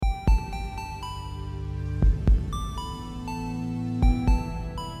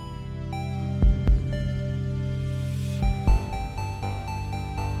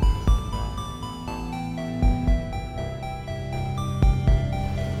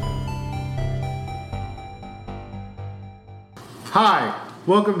Hi,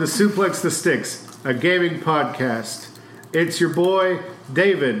 welcome to Suplex the Sticks, a gaming podcast. It's your boy,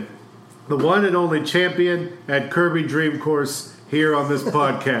 David, the one and only champion at Kirby Dream Course here on this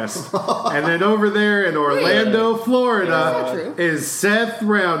podcast. And then over there in Orlando, Florida, is Seth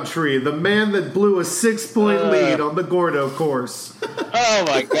Roundtree, the man that blew a 6-point lead on the Gordo course. Oh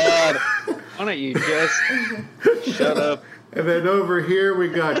my god. Why don't you just shut up? And then over here we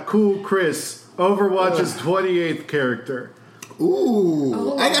got Cool Chris, Overwatch's 28th character.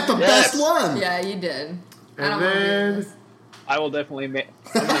 Ooh, I got the best one. Yeah, you did. And then I will definitely I'm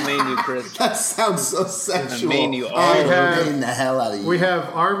gonna main you, Chris. That sounds so sexual. Main you I'm main the hell out of you. we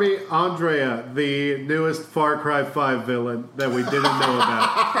have Army Andrea, the newest Far Cry 5 villain that we didn't know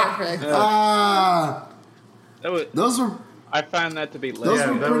about. Perfect. Those were I found that to be lit. those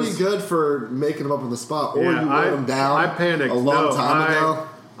were pretty good for making them up on the spot, or you wrote them down. I panicked a long time ago.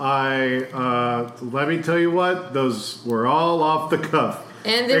 Let me tell you what, those were all off the cuff.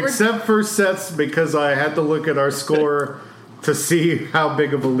 And except for Seth's, because I had to look at our score to see how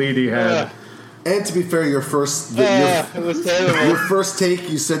big of a lead he had. And to be fair, your first it was terrible. your first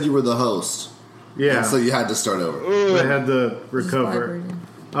take, you said you were the host. Yeah. And so you had to start over. I had to recover.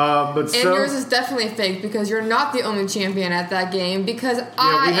 And yours is definitely fake because you're not the only champion at that game because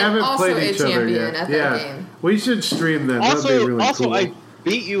I am also a champion at that game. We should stream that. That'd be really cool. I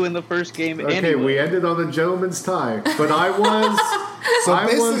beat you in the first game anyway. We ended on a gentleman's tie, but I was...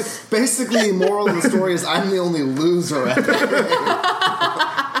 basically, moral of the story is I'm the only loser at that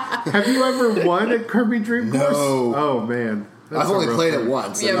game. Have you ever won at Kirby Dream Course? No. Oh, man. I've only played it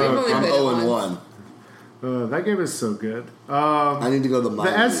once. Yeah, we've only I'm played 0-1. That game is so good. I need to go to the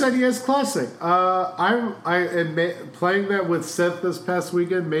SNES Classic. Playing that with Seth this past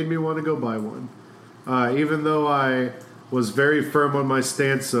weekend made me want to go buy one. Even though I was very firm on my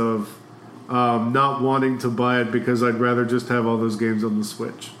stance of not wanting to buy it because I'd rather just have all those games on the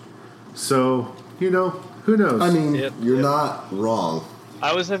Switch. So, who knows? I mean, you're not wrong.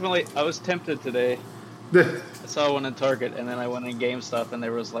 I was tempted today. I saw one in Target, and then I went in GameStop, and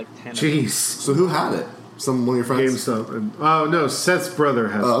there was like 10 Jeez. So who had it? One of your friends? GameStop. Oh, no, Seth's brother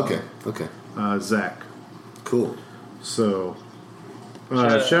has it. Okay. Zach. Cool. So,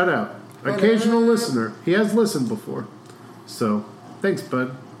 shout out. Occasional listener. He has listened before. So, thanks,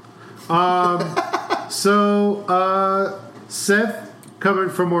 bud. Seth, coming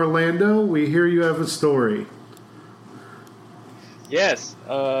from Orlando, we hear you have a story. Yes.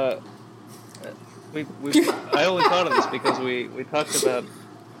 I only thought of this because we talked about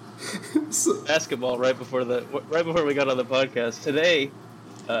basketball right before we got on the podcast. Today,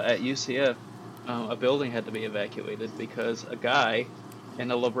 at UCF, a building had to be evacuated because a guy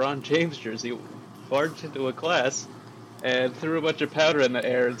in a LeBron James jersey barged into a class and threw a bunch of powder in the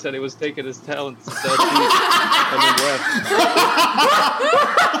air and said he was taking his talents to sell cheese and then left.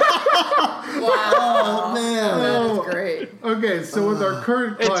 Wow. Oh, man. That's great. Okay, so with our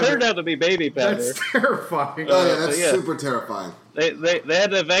current climate... It turned out to be baby powder. That's terrifying. Oh, yeah, that's super terrifying. They had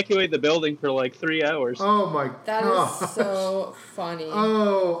to evacuate the building for like 3 hours. Oh, my God. That is so funny.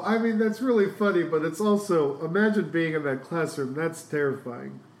 Oh, I mean, that's really funny, but it's also... Imagine being in that classroom. That's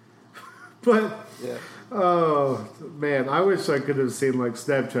terrifying. But... Yeah. Oh, man, I wish I could have seen, like,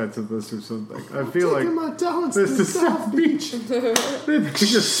 Snapchats of this or something. I feel like my talents this is South Beach. He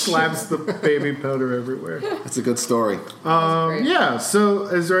just slaps the baby powder everywhere. That's a good story. Yeah, so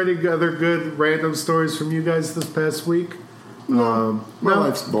is there any other good random stories from you guys this past week? My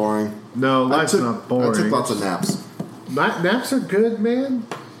life's boring. No, life's not boring. I took lots of naps. Naps are good, man.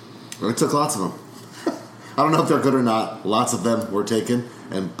 I took lots of them. I don't know if they're good or not. Lots of them were taken.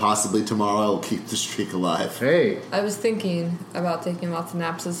 And possibly tomorrow I will keep the streak alive. Hey. I was thinking about taking lots of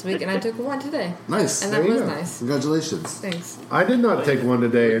naps this week, and I took one today. Nice. And that was nice. Congratulations. Thanks. I did not take one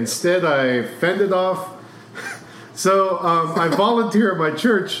today. Instead, I fended off. So I volunteer at my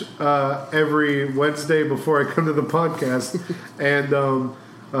church every Wednesday before I come to the podcast. And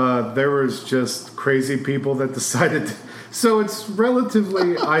there was just crazy people that decided to... So it's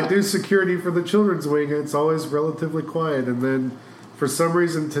relatively... I do security for the children's wing, and it's always relatively quiet. And then... For some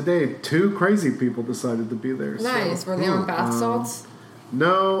reason today, 2 crazy people decided to be there. Nice. So. Were they on bath salts?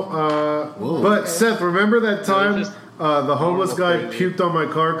 No. But Seth, remember that time the homeless guy puked on my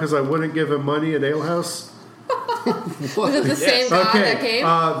car because I wouldn't give him money at Ale House? Was it the same guy that came?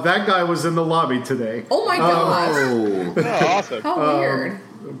 That guy was in the lobby today. Oh my gosh. Awesome. How weird.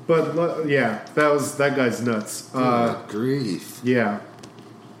 But yeah, that guy's nuts. Grief. Yeah.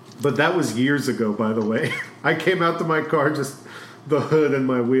 But that was years ago, by the way. I came out to my car just... the hood and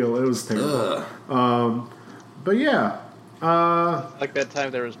my wheel. It was terrible. But yeah. Like that time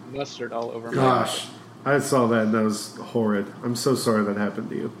there was mustard all over my Gosh. I saw that and that was horrid. I'm so sorry that happened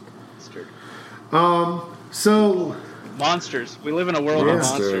to you. It's true. So monsters. We live in a world of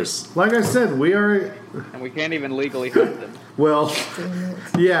monsters. Like I said, we are, and we can't even legally hunt them. Well,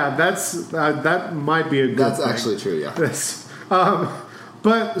 yeah, that might be a good. That's thing. Actually true. Yeah.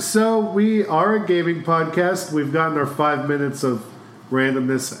 But so we are a gaming podcast. We've gotten our 5 minutes of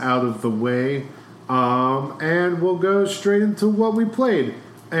randomness out of the way, and we'll go straight into what we played.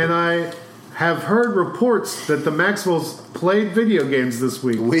 And I have heard reports that the Maxwells played video games this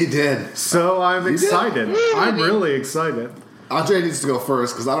week. We did. So I'm excited. I'm really excited. Andre needs to go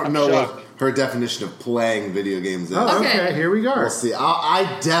first because I don't know what her definition of playing video games is. Oh, okay. Here we go. We'll see.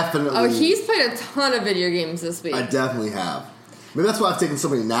 I definitely... Oh, he's played a ton of video games this week. I definitely have. Maybe that's why I've taken so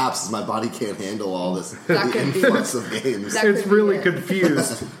many naps, is my body can't handle all this That the influx of games. It's really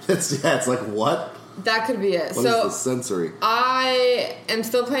confused. It's like, what? That could be it. What is the sensory? I am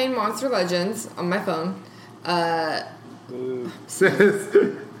still playing Monster Legends on my phone. I mean,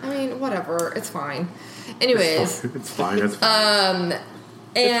 whatever. It's fine. Anyways. It's fine.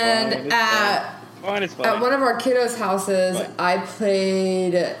 And at one of our kiddos' houses, I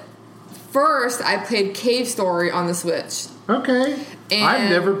played Cave Story on the Switch. Okay. And I've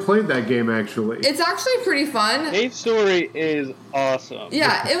never played that game, actually. It's actually pretty fun. Cave Story is awesome.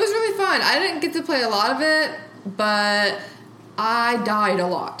 Yeah, it was really fun. I didn't get to play a lot of it, but I died a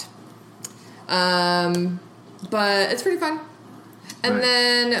lot. But it's pretty fun. And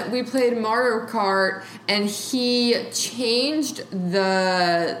then we played Mario Kart, and he changed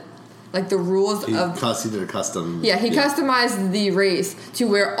the rules Because he did a custom... Yeah, he customized the race to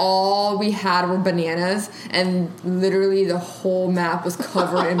where all we had were bananas, and literally the whole map was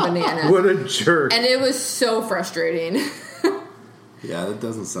covered in bananas. What a jerk. And it was so frustrating. Yeah, that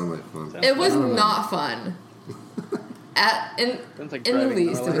doesn't sound like fun. It was not fun. In the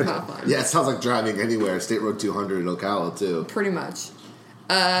least, it was not fun. Yeah, it sounds like driving anywhere. State Road 200 in Ocala, too. Pretty much.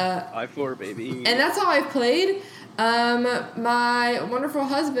 I-4, baby. And that's how I've played. My wonderful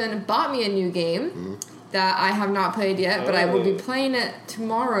husband bought me a new game that I have not played yet, but I will be playing it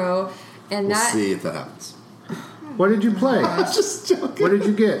tomorrow. And we'll see if that happens. What did you play? I'm just joking. What did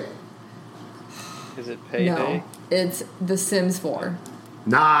you get? Is it Payday? No, it's The Sims 4.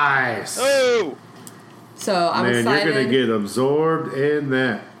 Nice. Oh! So I'm excited. You're going to get absorbed in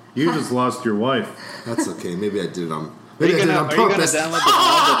that. You just lost your wife. That's okay. Maybe I did it on purpose. Are you going to download the mod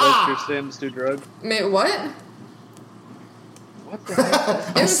that lets your Sims do drugs? What? What the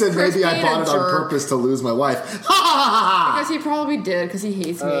heck? I said maybe I bought it on purpose to lose my wife. Because he probably did, because he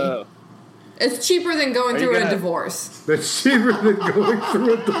hates me. It's cheaper than going through a divorce. That's cheaper than going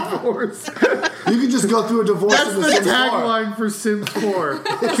through a divorce. You can just go through a divorce. That's the tagline for Sims 4.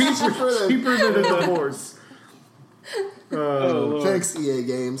 cheaper than a divorce. Thanks, EA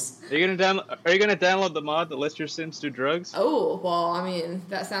Games. Are you gonna download the mod that lets your Sims do drugs? Oh, well, I mean,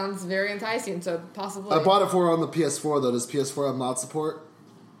 that sounds very enticing, so possibly. I bought it for her on the PS4, though. Does PS4 have mod support?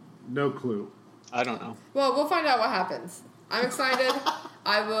 No clue. I don't know. Well, we'll find out what happens. I'm excited.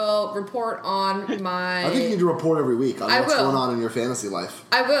 I will report on my... I think you need to report every week on what's going on in your fantasy life.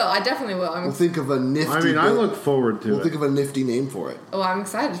 I will. I definitely will. We'll think of a nifty... I look forward to it. We'll think of a nifty name for it. Oh, I'm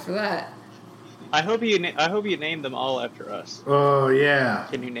excited for that. I hope you name them all after us. Oh, yeah.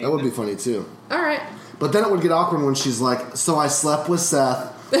 Can you name them? That would be funny, too. All right. But then it would get awkward when she's like, so I slept with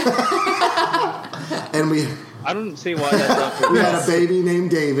Seth. And I don't see why that's awkward. We had a baby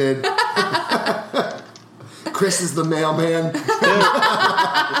named David. Chris is the mailman.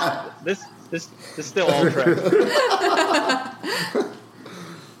 This still all tracks.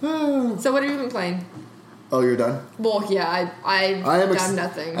 So what have you been playing? Oh, you're done? Well, yeah, I've done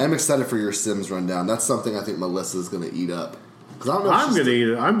nothing. I am excited for your Sims rundown. That's something I think Melissa's going to eat up. Because I don't know. I'm going to eat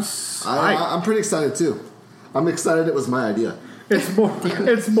it. I'm pretty excited too. I'm excited. It was my idea.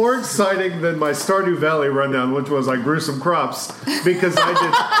 It's more exciting than my Stardew Valley rundown, which was I grew some crops because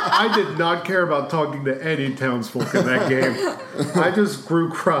I did not care about talking to any townsfolk in that game. I just grew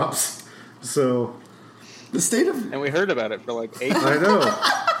crops. So the state of and we heard about it for like 8 months. I know.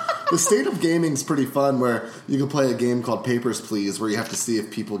 The state of gaming's pretty fun, where you can play a game called Papers, Please, where you have to see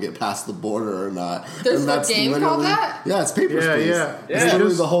if people get past the border or not. There's a game called that? Yeah, it's Papers, Please. Yeah. It's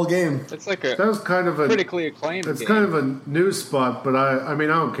literally the whole game. It's like that was kind of a critically acclaimed It's game. kind of a news spot, but I mean,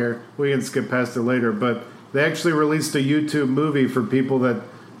 I don't care. We can skip past it later. But they actually released a YouTube movie for people that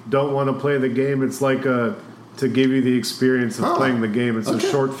don't want to play the game. It's like to give you the experience of playing the game. It's a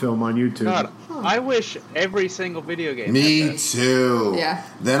short film on YouTube. God, I wish every single video game. Me too. Yeah.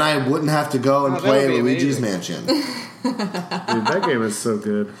 Then I wouldn't have to go and play Luigi's Mansion. Dude, that game is so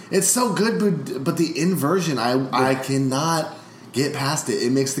good. It's so good, but the inversion, I cannot get past it.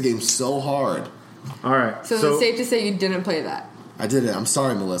 It makes the game so hard. All right. So it's safe to say you didn't play that. I did it. I'm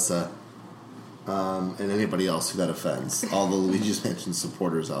sorry, Melissa. And anybody else who that offends. All the Luigi's Mansion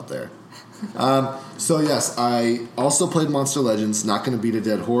supporters out there. So, yes, I also played Monster Legends. Not going to beat a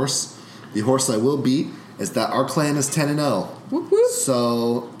dead horse. The horse I will beat is that our clan is 10-0. Whoop, whoop.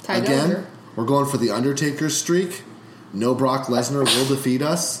 So, again, we're going for the Undertaker streak. No Brock Lesnar will defeat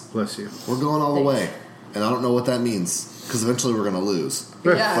us. Bless you. We're going all the way. And I don't know what that means, because eventually we're going to lose.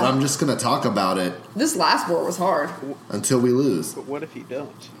 Yeah. But I'm just going to talk about it. This last war was hard. Until we lose. But what if you don't?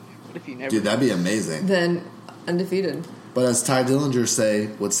 What if you never? Dude, that'd be amazing. Then undefeated. But as Ty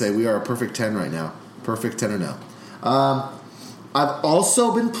Dillinger would say, we are a perfect 10 right now. Perfect 10-0. I've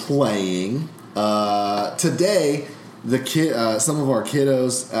also been playing today. Some of our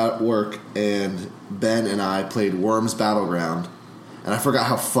kiddos at work and Ben and I played Worms Battleground, and I forgot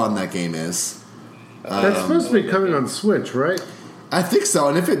how fun that game is. That's supposed to be coming on Switch, right? I think so,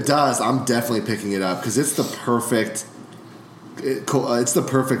 and if it does, I'm definitely picking it up because it's the perfect. It's the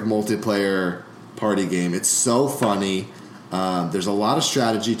perfect multiplayer party game. It's so funny. There's a lot of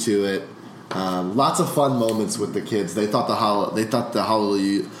strategy to it. Lots of fun moments with the kids. They thought the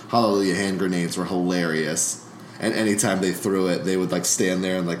Hallelujah hand grenades were hilarious. And anytime they threw it, they would like stand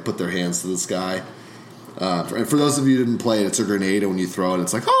there and like put their hands to the sky. And for those of you who didn't play it, it's a grenade, and when you throw it,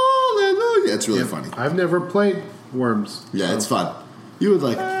 it's like Hallelujah. It's really funny. I've never played Worms. Yeah, it's fun. You would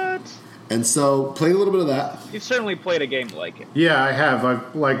like it. And so played a little bit of that. You've certainly played a game like it. Yeah, I have.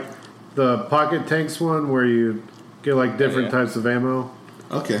 I've like the Pocket Tanks one where you get like different types of ammo.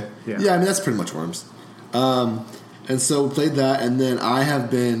 Okay. Yeah. I mean, that's pretty much Worms. And so played that, and then I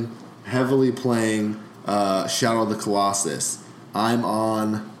have been heavily playing Shadow of the Colossus. I'm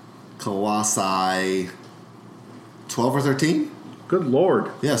on Colossi 12 or 13? Good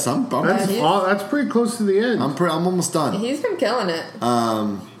Lord. Yes, That's pretty close to the end. I'm almost done. He's been killing it.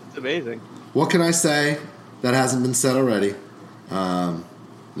 It's amazing. What can I say that hasn't been said already?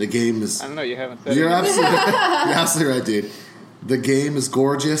 The game is... I don't know, you haven't said You're it. absolutely right, dude. The game is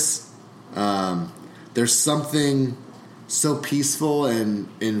gorgeous. There's something so peaceful and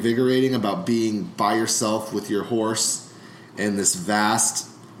invigorating about being by yourself with your horse in this vast,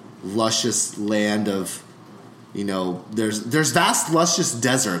 luscious land of, there's vast, luscious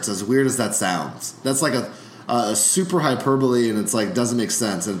deserts, as weird as that sounds. That's like a super hyperbole, and it's like doesn't make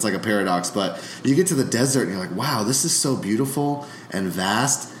sense, and it's like a paradox. But you get to the desert, and you're like, wow, this is so beautiful and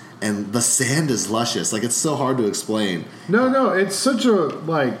vast, and the sand is luscious. Like, it's so hard to explain. No, it's such a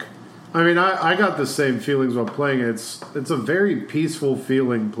I got the same feelings while playing it. It's a very peaceful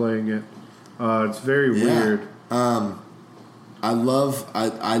feeling playing it. It's very weird. I love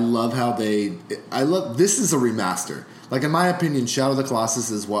how this is a remaster. Like, in my opinion, Shadow of the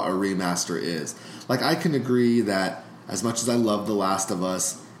Colossus is what a remaster is. Like, I can agree that as much as I love The Last of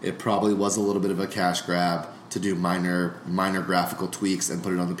Us, it probably was a little bit of a cash grab to do minor graphical tweaks and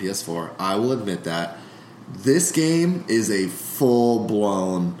put it on the PS4. I will admit that. This game is a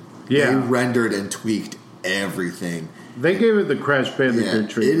full-blown... Yeah. They rendered and tweaked everything. They gave it the Crash Bandicoot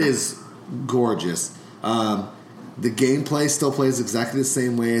treatment. It is gorgeous. The gameplay still plays exactly the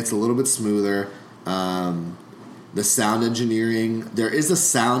same way. It's a little bit smoother. The sound engineering. There is a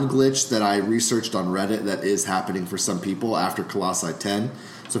sound glitch that I researched on Reddit that is happening for some people after Colossi 10.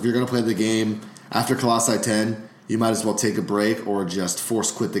 So if you're going to play the game after Colossi 10, you might as well take a break or just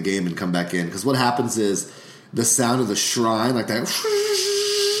force quit the game and come back in. Because what happens is the sound of the shrine, like that...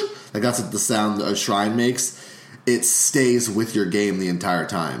 Like, that's what the sound a shrine makes. It stays with your game the entire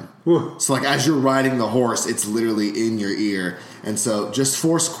time. So, like, as you're riding the horse, it's literally in your ear. And so, just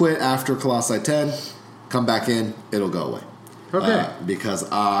force quit after Colossi 10, come back in, it'll go away. Okay. Because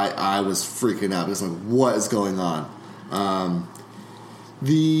I was freaking out. It's like, what is going on?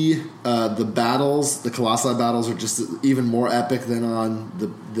 The battles, the Colossi battles, are just even more epic than on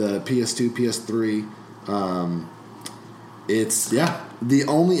the PS2, PS3. The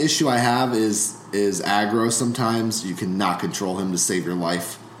only issue I have is aggro sometimes. You cannot control him to save your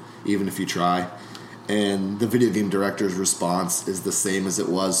life, even if you try. And the video game director's response is the same as it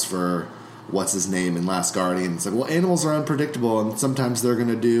was for what's-his-name in Last Guardian. It's like, well, animals are unpredictable, and sometimes they're going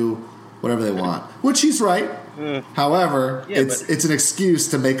to do whatever they want. Which he's right. However, it's an excuse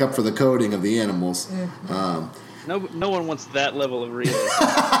to make up for the coding of the animals. No one wants that level of realism.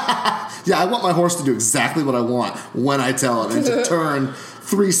 Yeah, I want my horse to do exactly what I want when I tell him, and to turn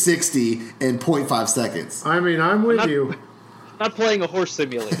 360 in 0.5 seconds. I mean, I'm with you. Not playing a horse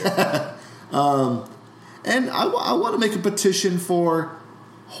simulator. And I want to make a petition for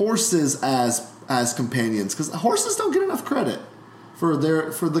horses as companions, because horses don't get enough credit for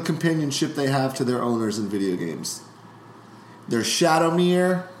the companionship they have to their owners in video games. There's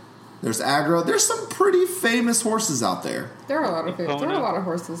Shadowmere, There's aggro. There's some pretty famous horses out there. There are a lot of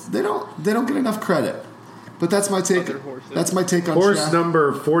horses. They don't get enough credit. But that's my take. That's my take on horse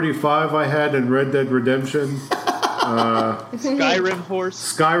number 45 I had in Red Dead Redemption. Skyrim horse.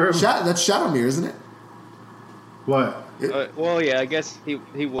 Skyrim. That's Shadowmere, isn't it? What? Well, yeah, I guess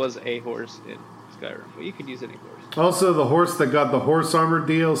he was a horse in Skyrim, but you could use any horse. Also, the horse that got the horse armor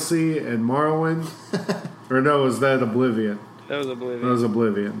DLC in Morrowind. Or no, was that Oblivion? That was Oblivion. That was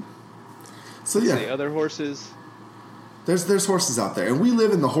Oblivion. So yeah, the other horses. There's horses out there, and we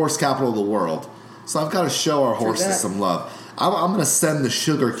live in the horse capital of the world. So I've got to show our horses some love. I'm going to send the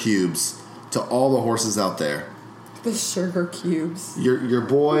sugar cubes to all the horses out there. The sugar cubes. Your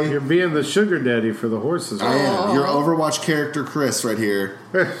boy. You're being the sugar daddy for the horses. I am. Your Overwatch character, Chris, right here,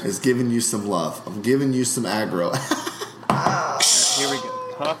 is giving you some love. I'm giving you some aggro. Here we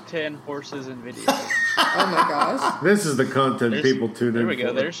go. Top 10 horses in video. Oh my gosh. This is the content people tune in. There we go.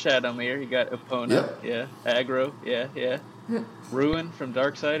 For. There's Shadowmere. You got Epona. Yep. Yeah. Aggro. Yeah. Ruin from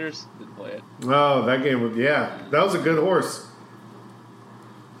Darksiders. Didn't play it. Oh, that game was, that was a good horse.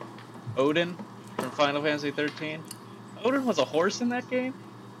 Odin from Final Fantasy 13. Odin was a horse in that game?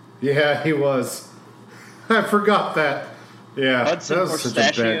 Yeah, he was. I forgot that. Yeah, Hudson that was such a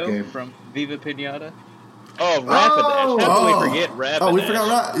bad Pistachio game. from Viva Pinata. Oh, Rapidash. How can we forget Rapidash? Oh,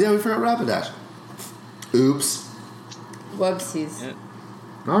 we forgot Rapidash. Oops. Whoopsies. Yeah.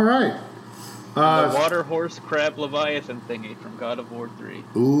 All right. The water horse crab leviathan thingy from God of War 3.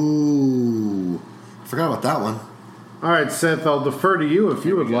 Ooh. Forgot about that one. All right, Seth, I'll defer to you if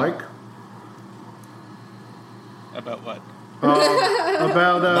you would like. About what?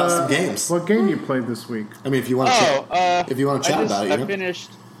 About some games. What game you played this week? I mean, if you want to chat about it,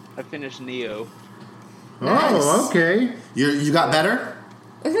 I finished Neo. Nice. Oh, okay. You got better?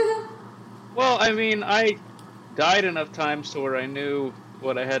 Well, I mean, I died enough times to where I knew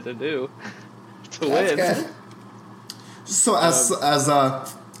what I had to do to win. Good. So as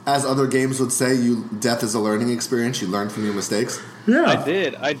other games would say, death is a learning experience. You learn from your mistakes. Yeah, I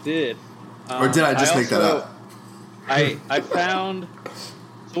did. Or did I just make that up? I found.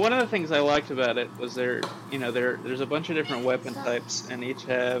 So one of the things I liked about it was there's a bunch of different weapon types, and each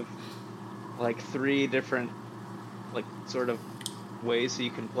have like 3 different sort of ways so you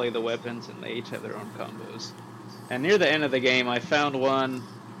can play the weapons, and they each have their own combos. And near the end of the game, I found one.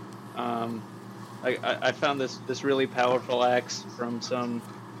 I found this really powerful axe from some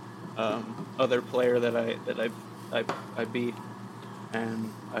other player that I beat,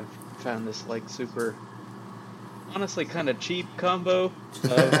 and I found this super, honestly, kind of cheap combo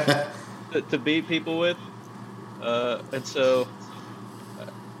to beat people with, and so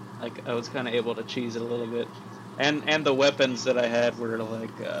I was kind of able to cheese it a little bit, and the weapons that I had were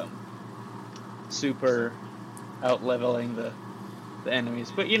super out leveling the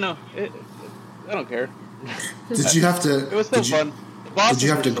enemies, but I don't care. Did you have to? It was still fun. Did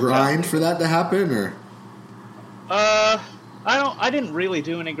you have to grind for that to happen, or? I didn't really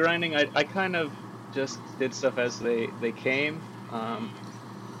do any grinding. I kind of just did stuff as they came.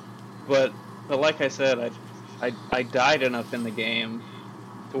 But like I said, I died enough in the game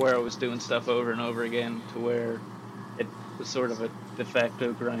to where I was doing stuff over and over again to where it was sort of a de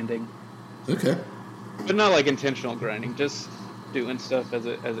facto grinding. Okay. But not like intentional grinding, just doing stuff as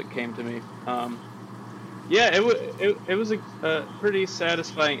it came to me. Yeah, it was a pretty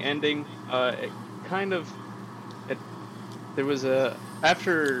satisfying ending. There was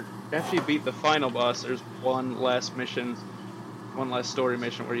after you beat the final boss, there's one last story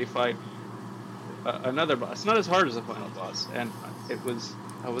mission where you fight another boss. Not as hard as the final boss, and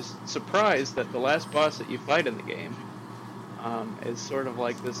I was surprised that the last boss that you fight in the game is sort of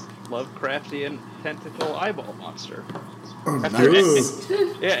like this Lovecraftian tentacle eyeball monster. Oh, nice.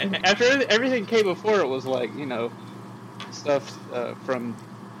 After everything came before, it was stuff from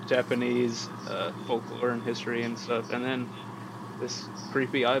Japanese folklore and history and stuff, and then this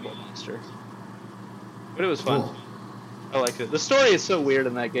creepy eyeball monster. But it was fun. Cool. I liked it. The story is so weird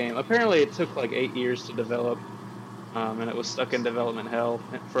in that game. Apparently, it took 8 years to develop, and it was stuck in development hell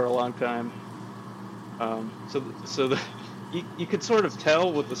for a long time. You could sort of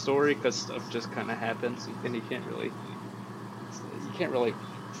tell with the story because stuff just kind of happens, and you can't really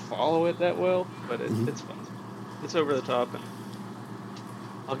follow it that well. But it's fun. It's over the top, and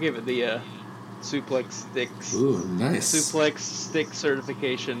I'll give it the suplex sticks. Ooh, nice. Suplex stick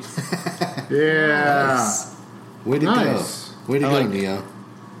certification. Yeah. Nice. Way to go. Way to go, Neo.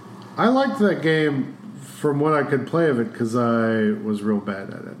 I liked that game from what I could play of it because I was real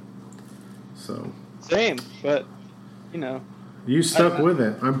bad at it. So. Same, but you stuck with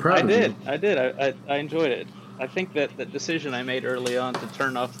it. I'm proud of you. I did. I enjoyed it. I think that the decision I made early on to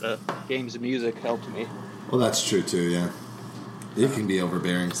turn off the game's music helped me. Well, that's true too. Yeah, it can be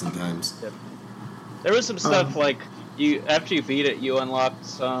overbearing sometimes. Yep. There was some stuff like after you beat it, you unlock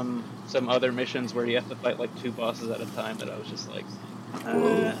some other missions where you have to fight like 2 bosses at a time. That I was just like,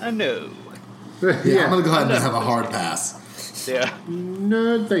 I know. Yeah, I'm gonna go ahead and have a hard pass. Yeah.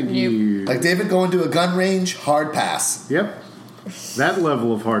 No, thank you. Like David going to a gun range, hard pass. Yep. That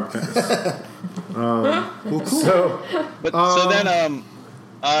level of hard pass. Cool. So then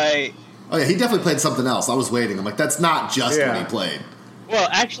I. Oh yeah, he definitely played something else. I was waiting. I'm like, that's not just what he played. Well,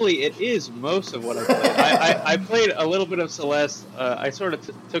 actually, it is most of what I played. I played a little bit of Celeste. I sort of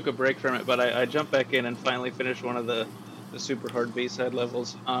took a break from it, but I jumped back in and finally finished one of the super hard B-side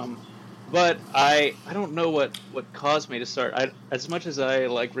levels. But I don't know what caused me to start. As much as I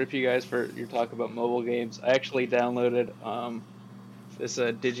like rip you guys for your talk about mobile games, I actually downloaded this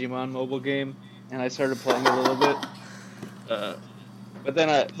Digimon mobile game, and I started playing a little bit. But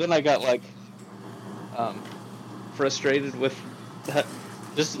then I got like frustrated with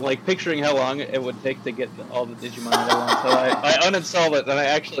just like picturing how long it would take to get all the Digimon that I want. So I uninstalled it, and I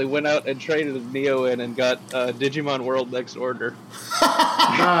actually went out and traded Neo in and got Digimon World Next Order.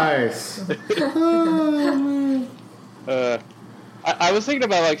 Nice. I was thinking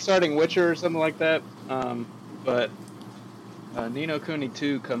about like starting Witcher or something like that, but Ni no Kuni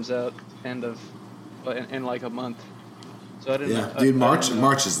 2 comes out in like a month. So I didn't. Yeah, dude,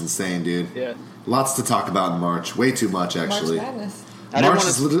 March is insane, dude. Yeah. Lots to talk about in March. Way too much, actually. March Madness. March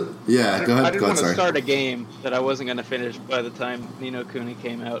is literally... Yeah, go ahead. I didn't want to sorry. start a game that I wasn't going to finish by the time Ni no Kuni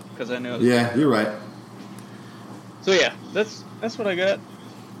came out because I knew. Yeah, you're right. So yeah, that's what I got.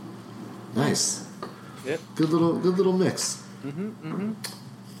 Nice. Yep. Good little mix.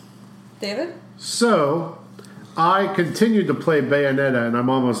 David? So, I continued to play Bayonetta, and I'm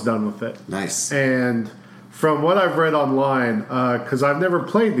almost done with it. Nice. And from what I've read online, because I've never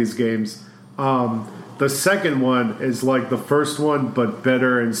played these games, the second one is like the first one, but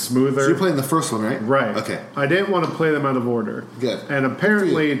better and smoother. So you're playing the first one, right? Right. Okay. I didn't want to play them out of order. Good. And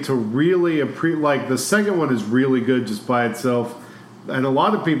apparently, to really like the second one is really good just by itself. And a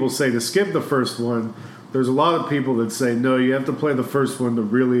lot of people say to skip the first one. There's a lot of people that say no, you have to play the first one to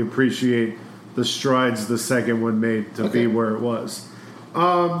really appreciate the strides the second one made to be where it was.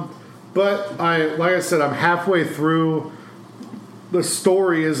 But like I said, I'm halfway through. The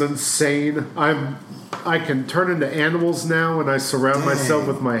story is insane. I can turn into animals now when I surround myself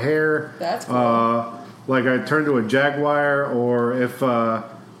with my hair. That's cool. Like I turn to a jaguar, or if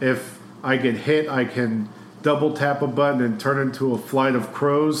I get hit, I can double tap a button and turn into a flight of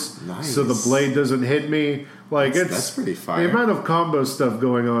crows, so the blade doesn't hit me. Like that's pretty fire. The amount of combo stuff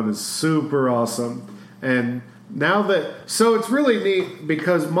going on is super awesome. And now so it's really neat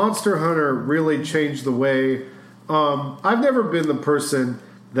because Monster Hunter really changed the way. I've never been the person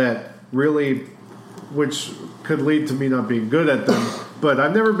that really, which could lead to me not being good at them, but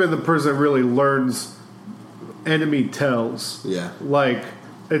I've never been the person that really learns enemy tells. Yeah. Like,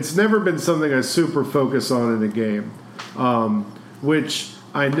 it's never been something I super focus on in a game. Which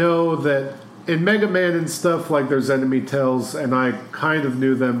I know that in Mega Man and stuff, like, there's enemy tells, and I kind of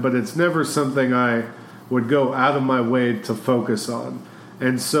knew them, but it's never something I would go out of my way to focus on.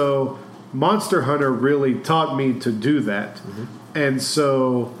 And so Monster Hunter really taught me to do that. Mm-hmm. And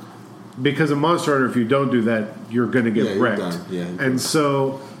so, because of Monster Hunter, if you don't do that, you're going to get wrecked. And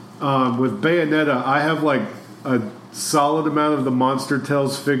so, with Bayonetta, I have like a solid amount of the monster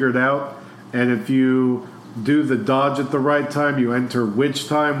tells figured out. And if you do the dodge at the right time, you enter witch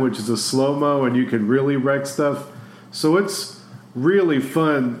time, which is a slow-mo, and you can really wreck stuff. So it's really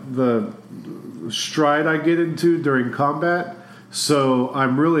fun, the stride I get into during combat. So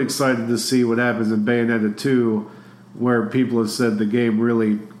I'm really excited to see what happens in Bayonetta 2, where people have said the game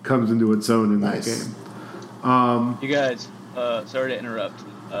really comes into its own in that game. You guys, sorry to interrupt.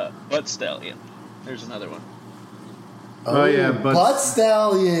 Butt Stallion. There's another one. Oh yeah, Butt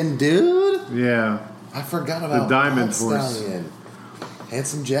Stallion, dude. Yeah. I forgot about the Diamond Butt Horse. Stallion.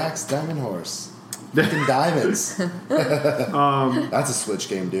 Handsome Jack's Diamond Horse. Fucking diamonds. That's a Switch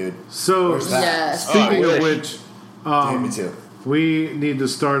game, dude. So, yes. Speaking of which, me too. We need to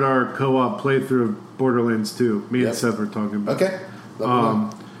start our co-op playthrough of Borderlands 2. Me and Seth are talking about it. Okay.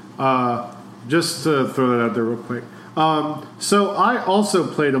 Just to throw that out there real quick. So I also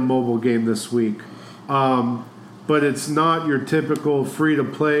played a mobile game this week. But it's not your typical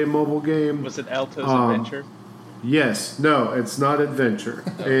free-to-play mobile game. Was it Alto's Adventure? Yes. No, it's not Adventure.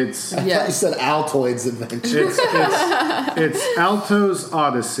 It's... I thought you said Altoids Adventure. It's Alto's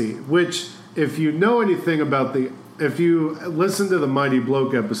Odyssey, which, if you know anything about if you listen to the Mighty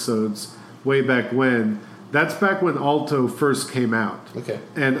Bloke episodes way back when, That's back when Alto first came out. Okay.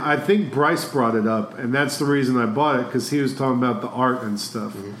 And I think Bryce brought it up, and that's the reason I bought it, because he was talking about the art and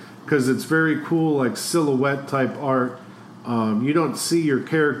stuff. Because it's very cool, like silhouette type art. You don't see your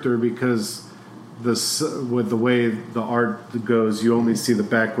character because with the way the art goes, you only see the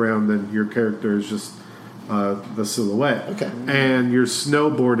background, and your character is just the silhouette. Okay. And you're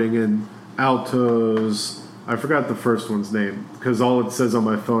snowboarding in Alto's. I forgot the first one's name because all it says on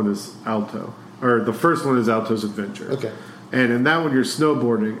my phone is Alto. Or the first one is Alto's Adventure. Okay. And in that one, you're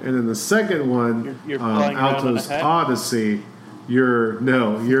snowboarding. And in the second one, You're flying around on a Alto's hat? Odyssey, you're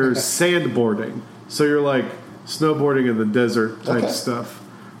sandboarding. So you're like snowboarding in the desert type stuff.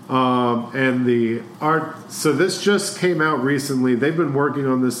 And the art. So this just came out recently. They've been working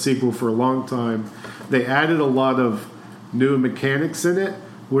on this sequel for a long time. They added a lot of new mechanics in it,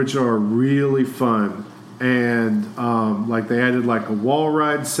 which are really fun. And like they added like a wall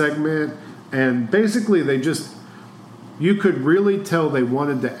ride segment. And basically, you could really tell they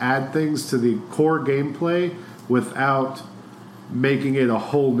wanted to add things to the core gameplay without making it a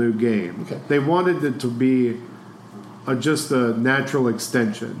whole new game. Okay. They wanted it to be just a natural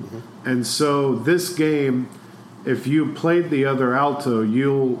extension. And so this game, if you played the other Alto,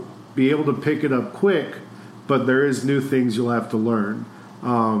 you'll be able to pick it up quick, but there is new things you'll have to learn,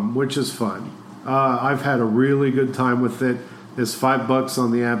 which is fun. I've had a really good time with it. It's $5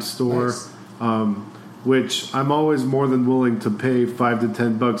 on the App Store. Nice. Which I'm always more than willing to pay $5 to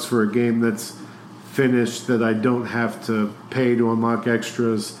 $10 for a game that's finished that I don't have to pay to unlock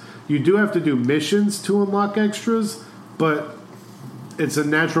extras. You do have to do missions to unlock extras, but it's a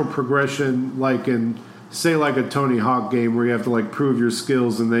natural progression, like in, say, like a Tony Hawk game where you have to like prove your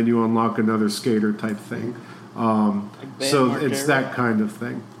skills and then you unlock another skater type thing. So Bam it's Margera? that kind of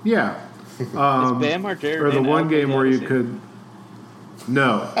thing. Yeah. Is Bam Margera Or the in one Alto's game where you Odyssey? could.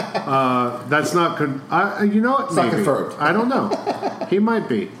 No, that's not. You know what? It's not Maybe. confirmed. I don't know. He might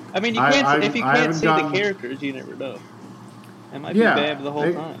be. I mean, you can't. If you I can't haven't see gotten- the characters, you never know. It might Yeah, be Bam the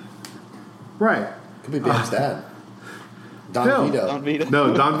whole time. Right. Could be Bam's dad. Don Phil. Vito. Don Vito.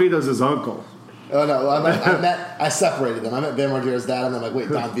 No, Don Vito's his uncle. Oh no, I separated them. I met Bam Margera's dad, and I'm like, wait,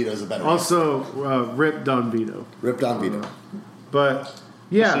 Don Vito's a better name. Also, Rip Don Vito. Rip Don Vito. But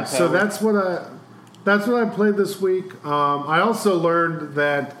yeah, Missing so power. that's what I played this week. I also learned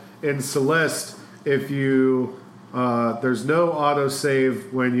that in Celeste, if you there's no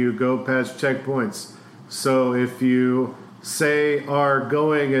autosave when you go past checkpoints. So if you say are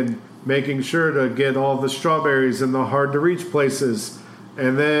going and making sure to get all the strawberries in the hard to reach places,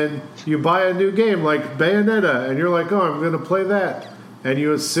 and then you buy a new game like Bayonetta, and you're like, oh, I'm going to play that, and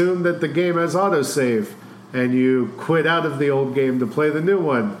you assume that the game has autosave, and you quit out of the old game to play the new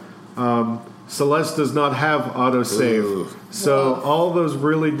one. Celeste does not have autosave. Ooh. So all those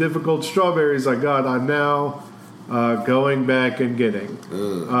really difficult strawberries I got, I'm now going back and getting.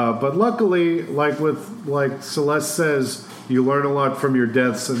 But luckily, like Celeste says, you learn a lot from your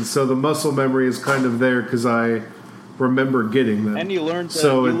deaths, and so the muscle memory is kind of there because I remember getting them. And you learned.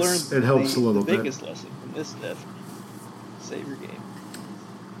 So you it helps a little the bit. biggest lesson from this death: save your game.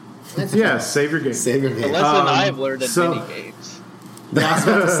 Yeah, save your game. Save your The game. lesson I've learned in so- many games. Yeah, I was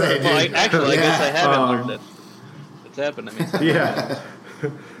about to say, dude. Well, I guess I haven't Um, learned it. It's happened to me. Yeah.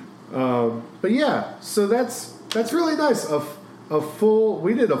 But yeah, so that's really nice.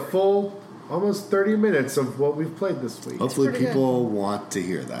 We did a full almost 30 minutes of what we've played this week. Hopefully pretty people want to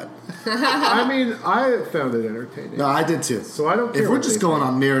hear that. I mean, I found it entertaining. No, I did too. So I don't care If we're what just they going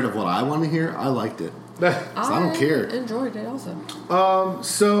on merit of what I want to hear, I liked it. I don't care. Enjoyed it also.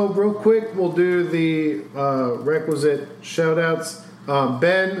 So real quick, we'll do the requisite shout-outs.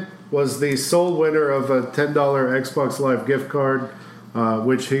 Ben was the sole winner of a $10 Xbox Live gift card,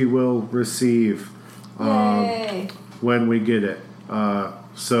 which he will receive Yay! when we get it.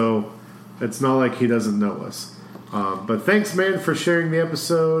 So it's not like he doesn't know us. But thanks, man, for sharing the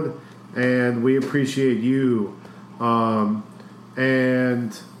episode, and we appreciate you.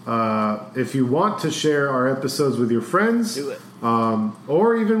 And if you want to share our episodes with your friends, Do it.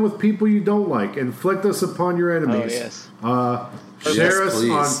 or even with people you don't like, inflict us upon your enemies. Oh, yes. Share Yes, us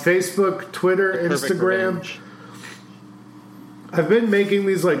please. on Facebook, Twitter, Perfect Instagram. revenge. I've been making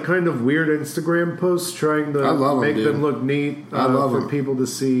these like kind of weird Instagram posts, trying to I love 'em, make dude. them look neat I love for 'em. people to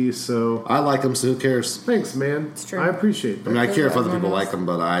see. So I like them, so who cares? thanks, man. It's true. I appreciate I that. mean, I care if other people Everyone like them,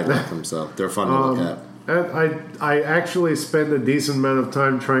 but I like them, so they're fun to look at. And I actually spend a decent amount of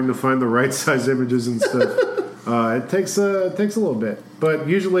time trying to find the right size images and stuff. It takes a little bit, but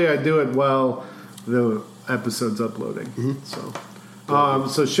usually I do it while the episode's uploading.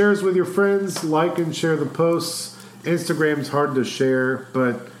 So shares with your friends, like and share the posts. Instagram's hard to share,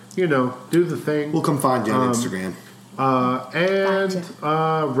 but do the thing. We'll come find you on Instagram.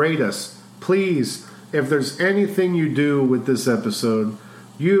 And rate us. Please, if there's anything you do with this episode,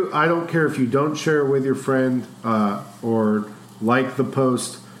 I don't care if you don't share it with your friend or like the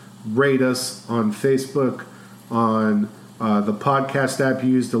post, rate us on Facebook, on the podcast app you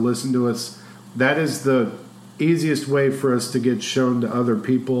use to listen to us. That is the easiest way for us to get shown to other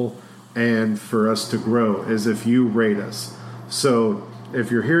people and for us to grow, is if you rate us. So if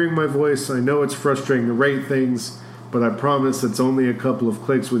you're hearing my voice, I know it's frustrating to rate things, but I promise it's only a couple of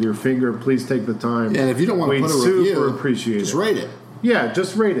clicks with your finger. Please take the time. And if you don't want to put a review, super appreciate just rate it. Yeah,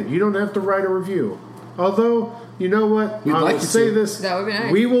 just rate it. You don't have to write a review. Although, you know what? We'd I like will you say to. this. That would be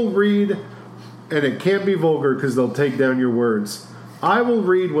nice. We will read, and it can't be vulgar because they'll take down your words. I will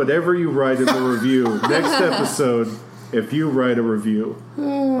read whatever you write in the review next episode if you write a review.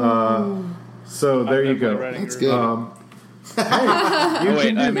 So there you go. That's good. Hey, you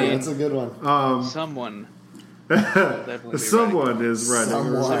can do that. That's a good one. Someone. will definitely be Someone is writing.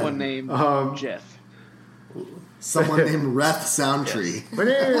 Someone named Jeff. Someone named Reth Soundtree. My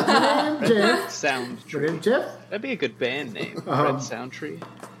name Jeff. Soundtree. My name Jeff. That'd be a good band name. Red Soundtree.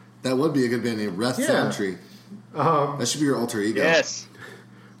 That would be a good band name, Reth Soundtree. That should be your alter ego. Yes.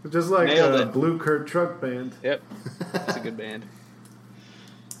 Just like Nailed a it. Blue Kurt Truck Band. Yep. That's a good band.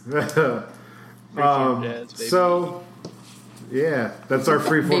 Freeform jazz, baby. So, yeah, that's our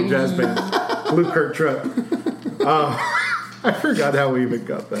freeform jazz band, Blue Kurt Truck. I forgot how we even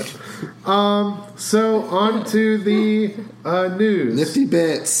got that. So on to the news. Nifty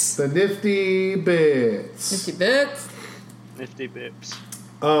bits. The nifty bits. 50 bits. 50 bips.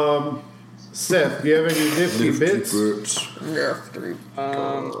 Seth, do you have any nifty bits?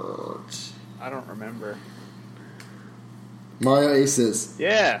 I don't remember. Mario Aces.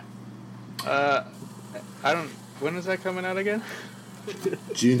 Yeah. I don't. When is that coming out again?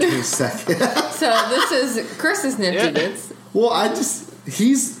 June 22nd. So this is Chris's nifty Yeah. bits. Well,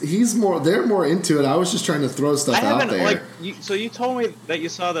 he's more. They're more into it. I was just trying to throw stuff I out haven't there. So you told me that you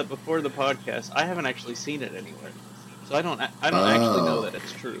saw that before the podcast. I haven't actually seen it anywhere, so I don't actually know that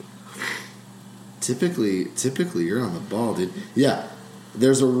it's true. Typically, you're on the ball, dude. Yeah,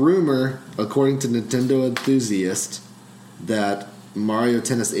 there's a rumor, according to Nintendo Enthusiast, that Mario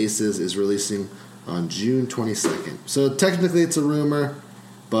Tennis Aces is releasing on June 22nd. So technically, it's a rumor,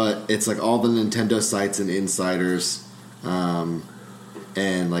 but it's like all the Nintendo sites and insiders,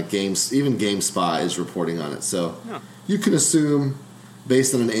 and like games, even GameSpot is reporting on it. So you can assume,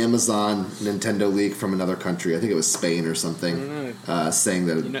 based on an Amazon Nintendo leak from another country, I think it was Spain or something, saying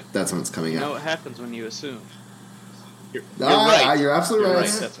that that's when it's coming out. You know what happens when you assume? You're right. right. You're absolutely You're right.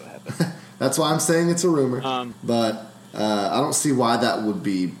 right. That's what happens. That's why I'm saying it's a rumor. But I don't see why that would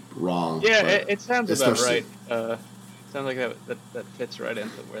be wrong. Yeah, it sounds about especially- right. Sounds like that fits right into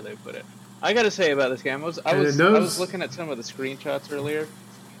where they put it. I got to say about this game, I And it was knows- looking at some of the screenshots earlier.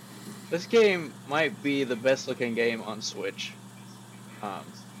 This game might be the best looking game on Switch.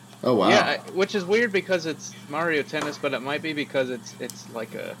 Oh wow! Yeah, which is weird because it's Mario Tennis, but it might be because it's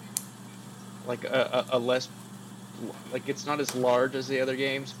like a less, like, it's not as large as the other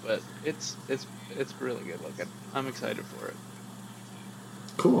games, but it's really good looking. I'm excited for it.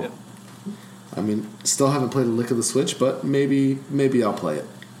 Cool. Yeah. I mean, still haven't played a lick of the Switch, but maybe I'll play it.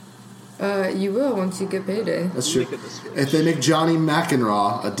 You will once you get payday. That's true. Look at the Switch. If they make Johnny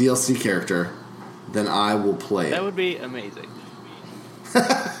McEnroe a DLC character, then I will play That it. would be amazing.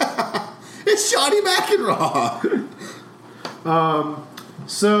 It's Johnny McEnroe.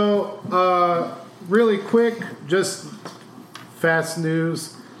 So, really quick, just fast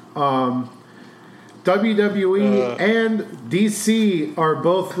news. WWE and DC are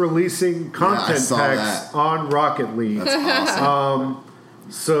both releasing content saw packs that. on Rocket League. That's awesome.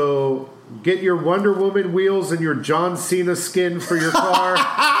 So get your Wonder Woman wheels and your John Cena skin for your car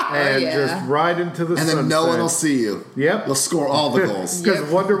and yeah. just ride into the And sunset. then no one will see you. Yep. You'll score all the goals. Because Yep.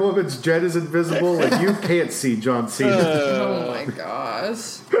 Wonder Woman's jet is invisible and you can't see John Cena. Oh my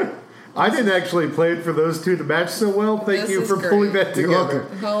gosh. I didn't actually plan for those two to match so well. Thank This you is for pulling great. that You're together.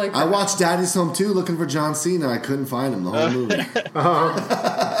 welcome. Holy I crap. watched Daddy's Home 2 looking for John Cena. I couldn't find him the whole movie.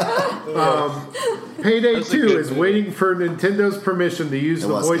 Payday That's a 2 good is movie. waiting for Nintendo's permission to use It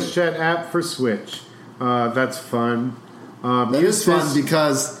the was voice good. chat app for Switch. That's fun. That is fun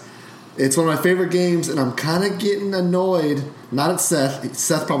because it's one of my favorite games, and I'm kind of getting annoyed. Not at Seth.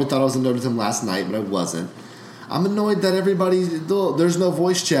 Seth probably thought I was annoyed with him last night, but I wasn't. I'm annoyed that there's no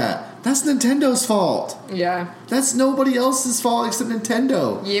voice chat. That's Nintendo's fault. Yeah. That's nobody else's fault except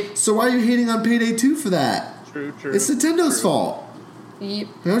Nintendo. Yep. So why are you hating on Payday 2 for that? True. It's Nintendo's fault. Yep.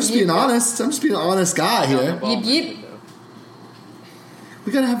 I'm just being honest. I'm just being an honest guy here. Yep, yep.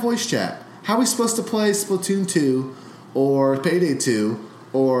 We got to have voice chat. How are we supposed to play Splatoon 2 or Payday 2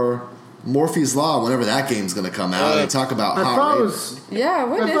 or Morphe's Law, whenever that game's going to come out? They talk about I hot thought it rate. was. Yeah,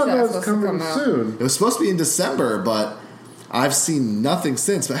 when I is thought that that was supposed to coming come out? soon. It was supposed to be in December, but I've seen nothing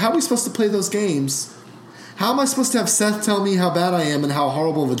since. But how are we supposed to play those games? How am I supposed to have Seth tell me how bad I am and how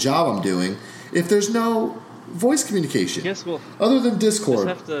horrible of a job I'm doing if there's no voice communication? Guess we'll Other than Discord.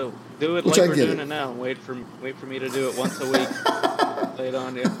 just have to do it Which like I we're get doing it. it now. Wait for me to do it once a week. Lay it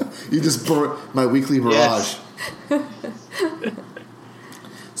on you. You just my weekly barrage. Yes.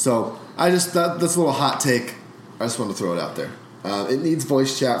 So that's a little hot take. I just want to throw it out there. It needs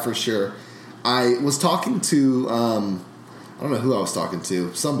voice chat for sure. I was talking to I don't know who I was talking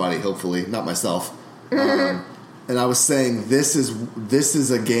to. Somebody, hopefully, not myself. And I was saying this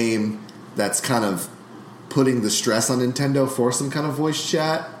is a game that's kind of putting the stress on Nintendo for some kind of voice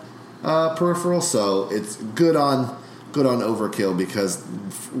chat peripheral. So it's good on Overkill because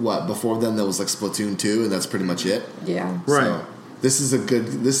before then there was like Splatoon 2 and that's pretty much it. Yeah. Right. So this is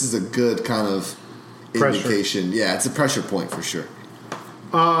a good kind of indication. Yeah, it's a pressure point for sure.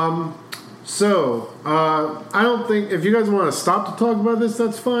 So, I don't think if you guys want to stop to talk about this,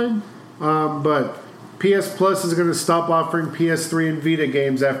 that's fine. But PS Plus is going to stop offering PS3 and Vita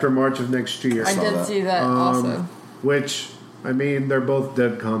games after March of next year. I did that. see that also. Which, I mean, they're both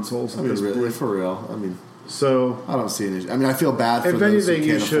dead consoles at this point. For real. I mean, So, I don't see any. I mean, I feel bad for If those anything,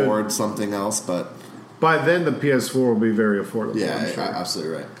 who you can't should- afford something else, but by then the PS4 will be very affordable. yeah, I'm sure.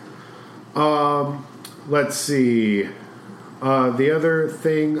 absolutely right. Let's see. The other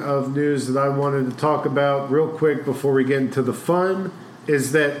thing of news that I wanted to talk about real quick before we get into the fun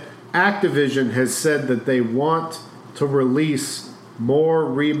is that Activision has said that they want to release more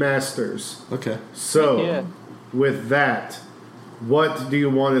remasters. Okay. So, Yeah. with that, what do you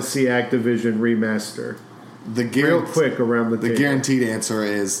want to see Activision remaster? The Real quick around the table. guaranteed answer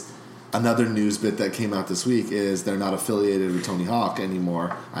is another news bit that came out this week is they're not affiliated with Tony Hawk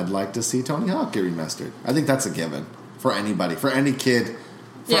anymore. I'd like to see Tony Hawk get remastered. I think that's a given for anybody, for any kid,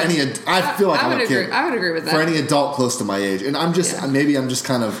 for Yeah. any. I feel like I I'm would a agree. kid. I would agree with that. For any adult close to my age, and I'm just Yeah. maybe I'm just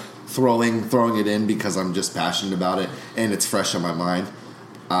kind of throwing it in because I'm just passionate about it and it's fresh on my mind.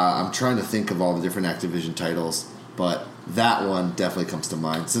 I'm trying to think of all the different Activision titles, but that one definitely comes to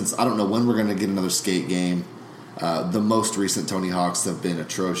mind. Since I don't know when we're going to get another skate game. The most recent Tony Hawks have been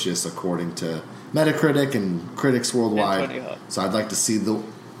atrocious according to Metacritic and critics worldwide. And Tony Hawk. So I'd like to see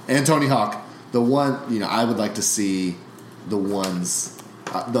Tony Hawk. The one, I would like to see the ones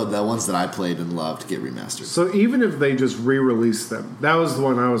the ones that I played and loved get remastered. So even if they just re-release them, that was the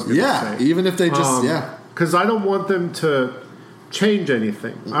one I was going to Yeah, say. even if they just because I don't want them to change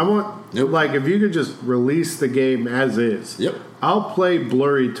anything. I want like if you could just release the game as is. Yep. I'll play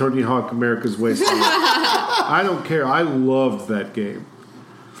blurry Tony Hawk America's Wasteland. I don't care. I loved that game.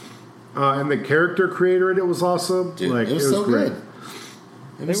 And the character creator in it was awesome. Dude, like it was so great. good.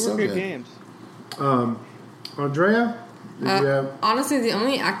 It They was were so good games. Andrea, did you have Honestly, the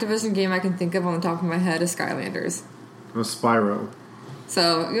only Activision game I can think of on the top of my head is Skylanders. Spyro?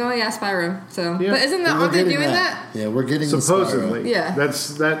 So, Spyro. So, Yeah. but isn't that, We're aren't they getting doing that? Yeah, we're getting the Spyro. Supposedly, Yeah.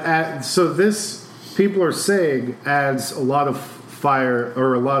 That's that. So this people are saying adds a lot of fire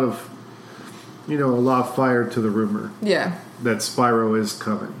or a lot of fire to the rumor Yeah. that Spyro is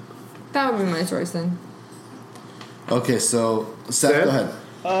coming. That would be my choice then. Okay, so Seth, Seth? go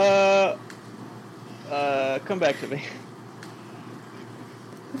ahead. Come back to me.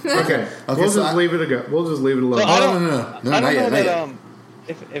 Okay, we'll so just leave it go. We'll just leave it alone. Well, I Oh, don't- no, I not don't yet, know not that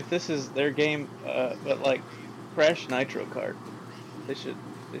yet. if this is their game, but like Crash Nitro Kart, they should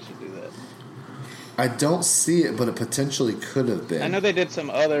do that. I don't see it, but it potentially could have been. I know they did some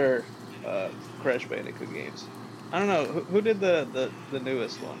other Crash Bandicoot games. I don't know who did the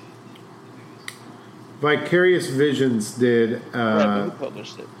newest one. Vicarious Visions did Right, but who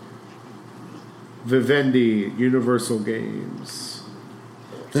published it? Vivendi, Universal Games.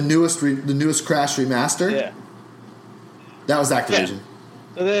 The newest Crash remaster? Yeah. That was Activision.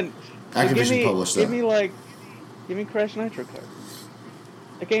 So then, Activision published that. Give me Crash Nitro Kart.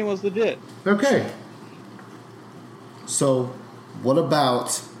 That game was legit. Okay, So, what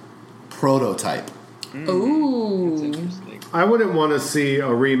about Prototype? That's Ooh. interesting. I wouldn't want to see a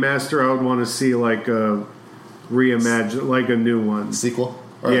remaster. I would want to see like a reimagine, like a new one. Sequel?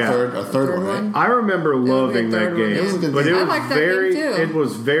 Or Yeah. a third one, right? I remember would be a loving that third one, game, yeah. It was a good but game. it I was like that very, game, too. it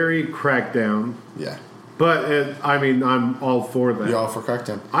was very crackdown. Yeah. But I'm all for that. You're all for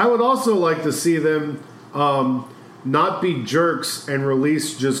Crackdown. I would also like to see them not be jerks and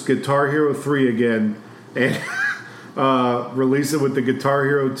release just Guitar Hero 3 again and release it with the Guitar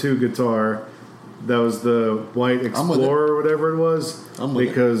Hero 2 guitar That was the White Explorer or whatever it was.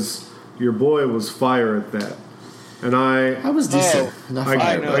 Because your boy was fire at that. And I was decent.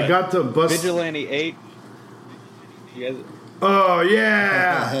 I got to bust Vigilante 8. You guys... Oh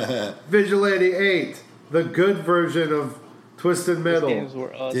yeah, Vigilante 8, the good version of Twisted Metal. Those games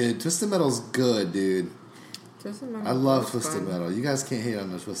were awesome. Dude, Twisted Metal's good, dude. Twisted Metal. I love Twisted Metal. You guys can't hate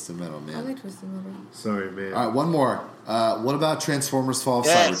on the Twisted Metal, man. I like Twisted Metal. Sorry, man. All right, one more. What about Transformers Fall of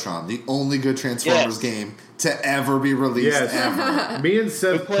Yes. Cybertron? The only good Transformers game to ever be released ever. Me and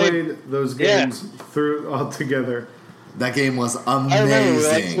Seth played those games through all together. That game was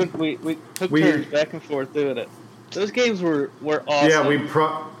amazing. amazing. We took turns back and forth doing it. Those games were awesome. Yeah,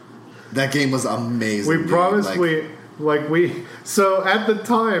 that game was amazing. We promised so at the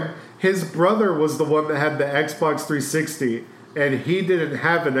time his brother was the one that had the Xbox 360 and he didn't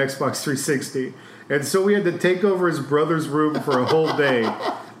have an Xbox 360. And so we had to take over his brother's room for a whole day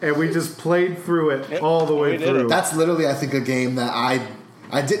and we just played through it all the way through. That's literally I think a game that I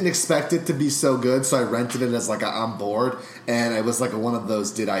didn't expect it to be so good, so I rented it as like I'm bored, and it was like one of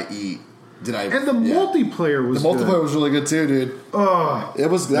those and the multiplayer was good. Was really good too, dude. Oh, it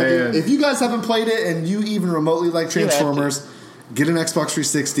was. Man. If you guys haven't played it and you even remotely like Transformers, get an Xbox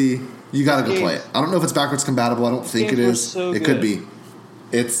 360. You gotta go play it. I don't know if it's backwards compatible. I don't think it is. So it could be.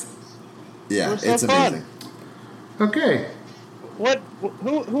 It's it's amazing. Okay. Who was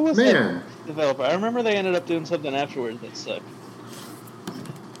that developer? I remember they ended up doing something afterwards that sucked.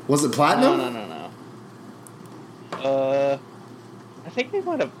 Was it Platinum? No. I think they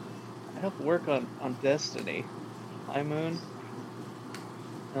might have helped work on Destiny. High Moon.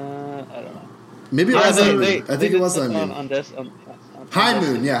 I don't know. Maybe it was High Moon. I think it was High Moon. On High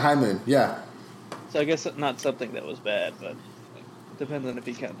Moon, High Moon, yeah. So I guess not something that was bad, but it depends on if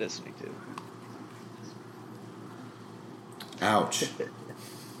you count Destiny 2. Ouch.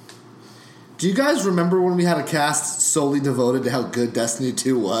 Do you guys remember when we had a cast solely devoted to how good Destiny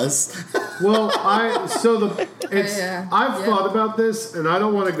 2 was? Well, I've thought about this, and I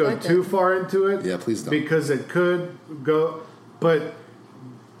don't want to go too far into it. Yeah, please don't. Because it could go, but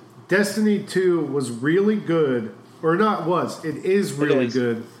Destiny 2 was really good, or not was, it is really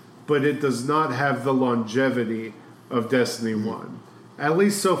good, but it does not have the longevity of Destiny 1. At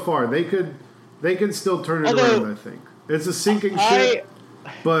least so far. They can still turn it around, I think. It's a sinking ship,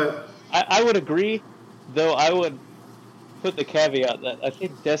 but... I would agree, though I would put the caveat that I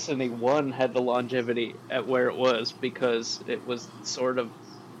think Destiny 1 had the longevity at where it was because it was sort of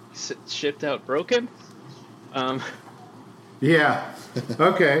shipped out broken. Yeah.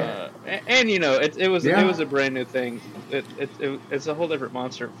 Okay. And it was a brand new thing. It's a whole different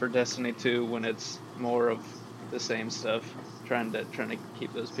monster for Destiny 2 when it's more of the same stuff, trying to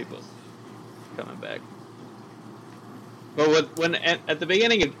keep those people coming back. But when at the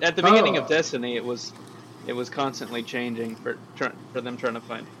beginning of Destiny, it was constantly changing for them trying to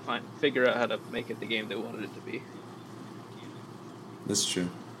figure out how to make it the game they wanted it to be. That's true.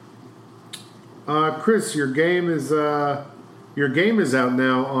 Chris, your game is out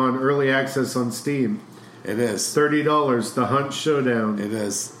now on early access on Steam. It is $30. The Hunt Showdown. It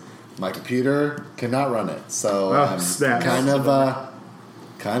is. My computer cannot run it, so I'm snap. kind of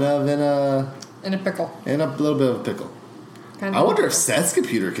in a pickle. In a little bit of a pickle. I wonder if Seth's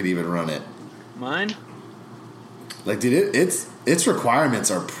computer could even run it. Mine? Like, dude, its requirements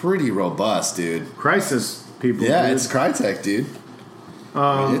are pretty robust, dude. Crysis people. Yeah, dude. it's Crytek, dude.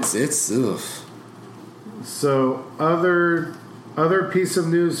 It's oof. So other piece of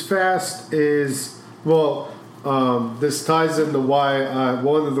news fast is this ties into why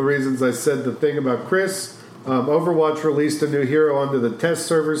one of the reasons I said the thing about Chris. Overwatch released a new hero onto the test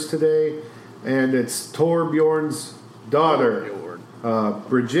servers today, and it's Torbjorn's daughter,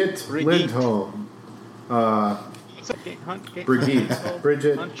 Brigitte Lindholm. Brigitte.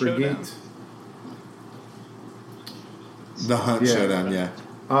 The Hunt Showdown, yeah.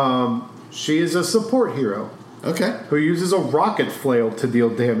 She is a support hero. Okay. Who uses a rocket flail to deal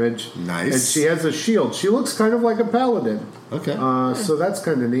damage. Nice. And she has a shield. She looks kind of like a paladin. Okay. So that's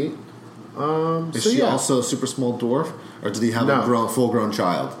kind of neat. Is she also a super small dwarf? Or did he have a full-grown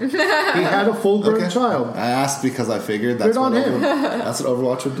child? He had a full-grown child. I asked because I figured that's what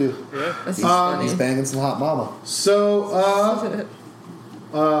Overwatch would do. Yeah. He's banging some hot mama. So,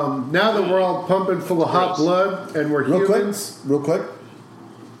 now that we're all pumping full of hot blood and we're humans... Real quick.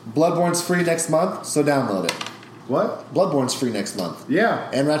 Bloodborne's free next month, so download it. What? Bloodborne's free next month. Yeah.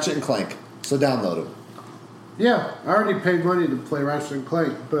 And Ratchet and Clank, so download it. Yeah, I already paid money to play Ratchet and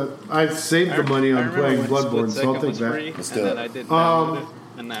Clank, but I saved the money on playing Bloodborne, so I'll take that. Let's do it. I didn't download it,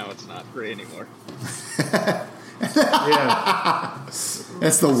 and now it's not free anymore. Yeah.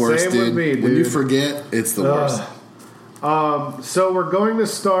 That's the worst, Same dude. with me, When you dude. forget, it's the worst. So we're going to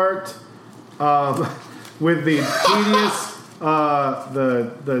start with the tedious,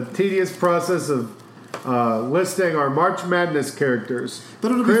 the tedious process of listing our March Madness characters.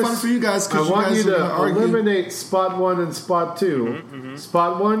 But it'll be fun for you guys I because you want guys you are to going to argue. eliminate spot 1 and spot 2.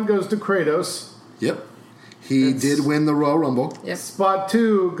 Spot 1 goes to Kratos. Yep. He did win the Royal Rumble. Yep. Spot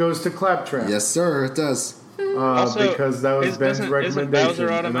 2 goes to Claptrap. Yes, sir, it does. Also, because that was Ben's isn't recommendation. Bowser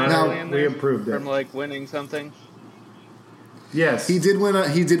and automatically in we there approved it. from like winning something? Yes. He did win.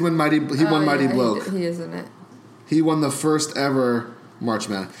 He won Mighty Yeah, Bloke. He is in it. He won the first ever March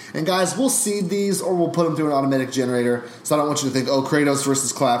Madness. And guys, we'll seed these or we'll put them through an automatic generator. So I don't want you to think, oh, Kratos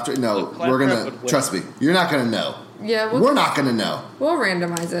versus Claptrap. No, Look, Claptrap we're would gonna win. trust me. You're not gonna know. Yeah, We're not gonna know. We'll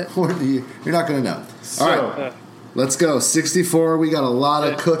randomize it. You're not gonna know. So, All right, let's go. 64. We got a lot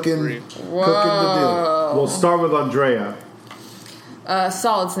of cooking to we'll start with Andrea.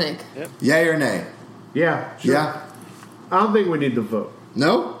 Solid Snake. do. Yay or nay? Yeah. Sure. Yeah. I don't think we need to vote.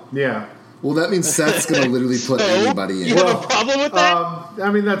 No. Yeah. Well, that means Seth's gonna literally put anybody You in. have a problem with that?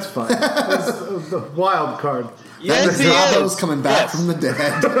 I mean, that's fine. That's the wild card. Yes, he Bravo's is. coming back Yes. from the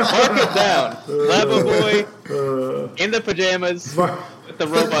dead. Mark it down. Lava Boy in the pajamas with the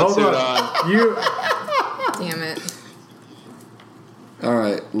robot Hold suit on. on. You Damn it. All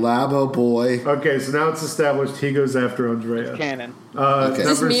right, Labo boy. okay? So now it's established. He goes after Andrea. Canon. Okay.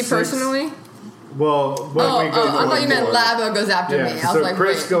 Just number me 6 personally? Well, when Oh, we go I thought you meant more. Labo goes after Yeah. me. I was So like,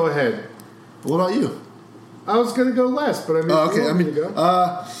 Chris, wait. go ahead. What about you? I was gonna go last, but I mean, Oh, if you okay. I want me mean, to go.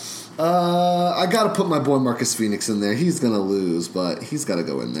 I got to put my boy Marcus Phoenix in there. He's gonna lose, but he's got to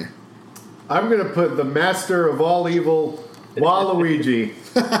go in there. I'm gonna put the master of all evil, Waluigi.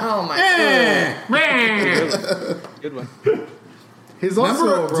 Oh my god. Good one. He's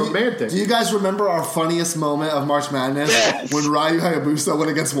also Do you- romantic. Do you guys remember our funniest moment of March Madness? Yes. When Ryu Hayabusa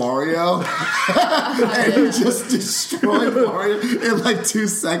went against Wario? And he just destroyed Wario in like 2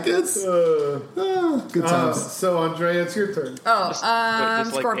 seconds? Good times. So Andrea, it's your turn. Oh, Just like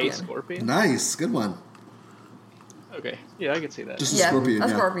a Scorpion. scorpion? Nice. Good one. Okay. Yeah, I can see that. Just a Yeah, scorpion. a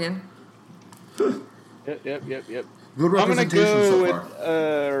Yeah. Scorpion. Yep. Good I'm gonna representation go so with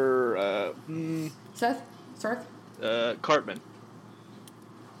far. Seth? Cartman.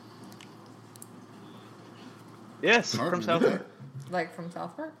 Yes, Cartman, from South okay. Park. Like from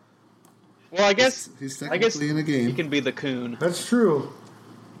South Park? Well, I guess He's I guess technically in a game. he can be the coon. That's true.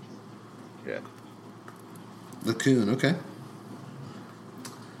 Yeah. The coon, okay.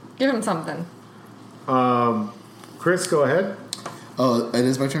 Give him something. Chris, go ahead. Oh, it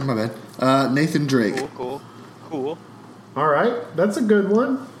is my turn, my bad. Nathan Drake. Cool. All right, that's a good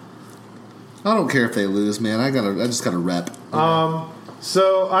one. I don't care if they lose, man. I just gotta rep.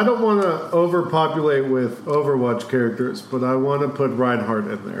 So I don't want to overpopulate with Overwatch characters, but I want to put Reinhardt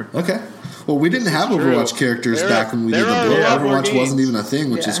in there. Okay. Well, we didn't have true. Overwatch characters There back are- when we did there the are book. a lot more Overwatch wasn't games. even a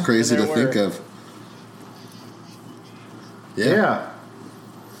thing, which is Yeah. crazy to And there think were. of. Yeah.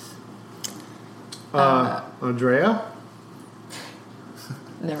 Andrea?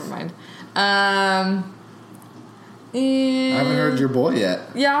 Never mind. I haven't heard your boy yet.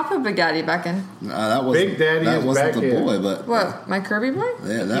 Yeah, I'll put Big Daddy back in. That wasn't, Big Daddy that is wasn't back the in. boy, but What? My Kirby boy?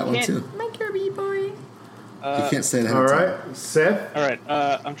 yeah, that one can't- too. My Kirby boy. You can't say that. All right. Seth? All right.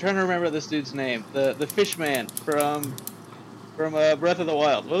 I'm trying to remember this dude's name. The fish man from Breath of the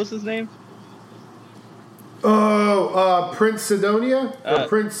Wild. What was his name? Oh, Prince Sidonia? Or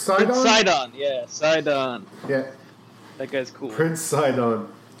Prince Sidon? Prince Sidon. Yeah, Sidon. Yeah, That guy's cool. Prince Sidon.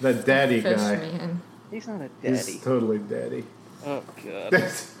 The daddy Fish guy. man. He's not a daddy. He's totally daddy. Oh god.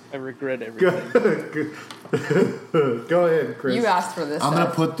 I regret everything. Go ahead, Chris. You asked for this. I'm gonna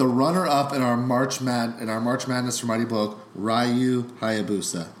Seth. put the runner up in our March Madness for Mighty Bloke, Ryu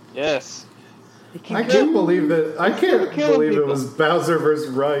Hayabusa. Yes. He I can't believe that. I can't killing believe it people. was Bowser versus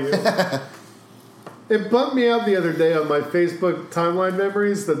Ryu. It bummed me out the other day on my Facebook timeline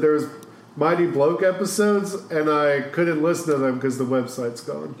memories that there was Mighty Bloke episodes, and I couldn't listen to them because the website's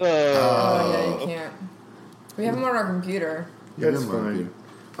gone. Oh, yeah, you can't. We have them on our computer. That's Yeah,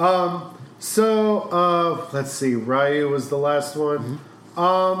 fine. So let's see. Ryu was the last one.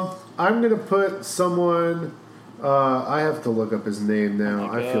 I'm gonna put someone. I have to look up his name now. Oh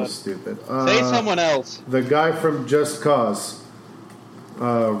my I feel God. stupid. Say someone else. The guy from Just Cause.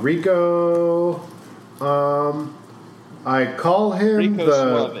 Rico. I call him Rico the.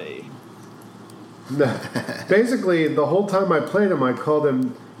 Suave. No, basically, the whole time I played him, I called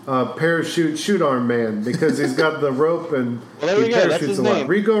him Parachute Shoot Arm Man because he's got the rope and Well, there he we go. That's parachutes his a lot. name.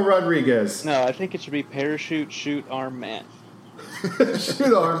 Rico Rodriguez. No, I think it should be Parachute Shoot Arm Man.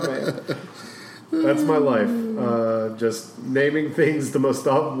 Shoot Arm Man. That's my life. Just naming things the most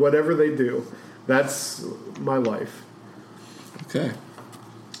whatever they do. That's my life. Okay.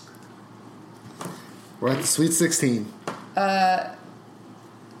 We're at the Sweet 16.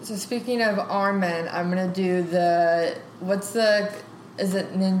 So speaking of arm men, I'm gonna do is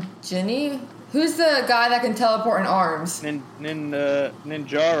it Ninjini? Who's the guy that can teleport in arms?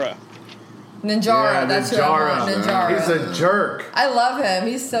 Ninjara. Ninjara, that's who I want. Ninjara. He's a jerk. I love him.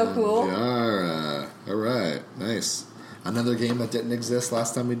 He's so cool. Ninjara. All right. Nice. Another game that didn't exist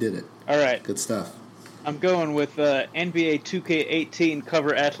last time we did it. All right. Good stuff. I'm going with NBA 2K18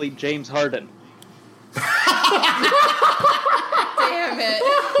 cover athlete James Harden. Damn it.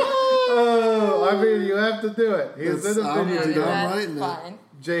 Oh, I mean, you have to do it. He's in a video game. That's Fine.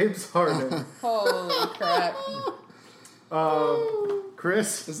 James Harden. Holy crap.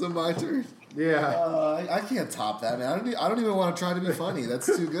 Chris? Is it my turn? Yeah. I can't top that, man. I don't even want to try to be funny. That's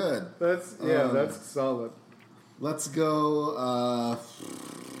too good. That's solid. Let's go.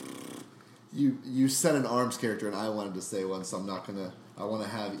 You said an arms character, and I wanted to say one, so I'm not gonna. I want to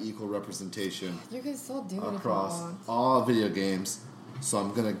have equal representation You can still do it across all video games. So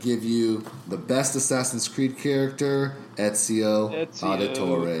I'm gonna give you the best Assassin's Creed character, Ezio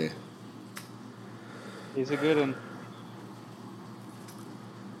Auditore. He's a good one.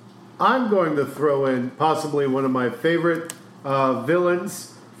 I'm going to throw in possibly one of my favorite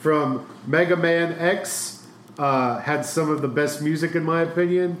villains from Mega Man X. Had some of the best music, in my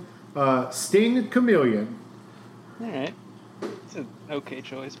opinion. Sting Chameleon. All right. It's an okay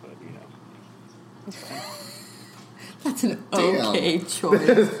choice, but you know. That's an okay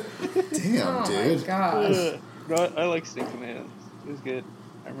choice. Damn, dude. My gosh. No, I like Sting Command. It was good.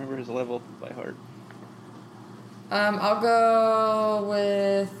 I remember his level by heart. I'll go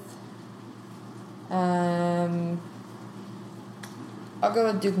with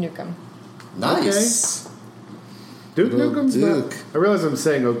Duke Nukem. Nice. Duke Little Nukem's Duke. not... I realize I'm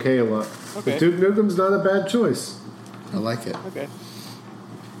saying okay a lot. Okay. But Duke Nukem's not a bad choice. I like it. Okay.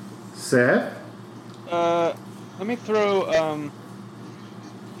 Seth? Let me throw,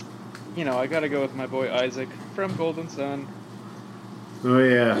 I gotta go with my boy Isaac from Golden Sun. Oh,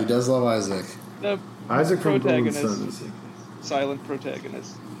 yeah. He does love Isaac. The Isaac from Golden protagonist, Sun. silent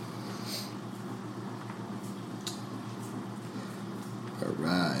protagonist. All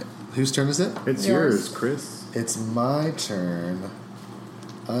right. Whose turn is it? It's Yours. yours, Chris. It's my turn.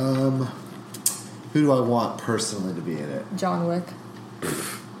 Who do I want personally to be in it? John Wick.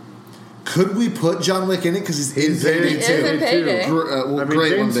 Could we put John Wick in it because he's in He's Payday in He too? is in Payday. Great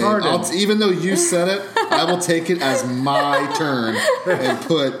James one, babe. Harden. Even though you said it, I will take it as my turn and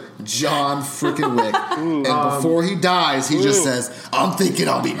put John freaking Wick. And before he dies, he just says, "I'm thinking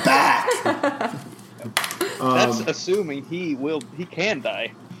I'll be back." That's assuming he can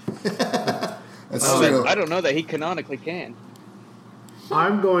die. That's true. I don't know that he canonically can.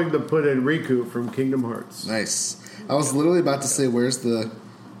 I'm going to put in Riku from Kingdom Hearts. Nice. I was literally about to say, "Where's the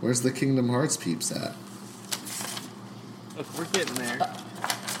Kingdom Hearts peeps at?" Look, we're getting there.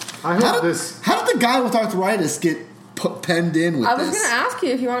 I hope this... How did the guy with arthritis get penned in with I this? was going to ask you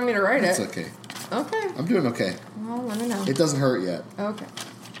if you wanted me to write It's it. okay. Okay. I'm doing okay. Well, let me know. It doesn't hurt yet. Okay.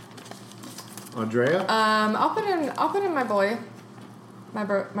 Andrea? I'll put in my boy. My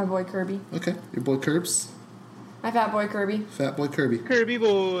boy Kirby. Okay. Your boy Curbs. My fat boy Kirby. Fat boy Kirby. Kirby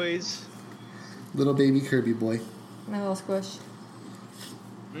boys. Little baby Kirby boy. My little squish.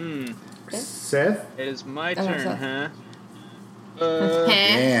 Okay. Seth? It is my Oh, turn, Seth. huh?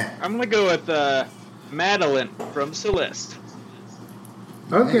 Yeah. I'm gonna go with Madeline from Celeste.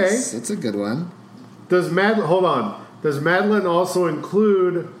 Okay. Nice. That's a good one. Does Madeline also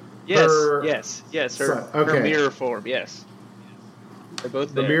include her... Yes. Her son? Okay. her mirror form. Yes. They're both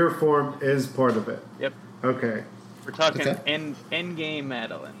The there. mirror form is part of it. Yep. Okay. We're talking Okay. end game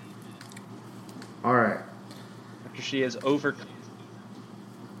Madeline. All right. After she has overcome.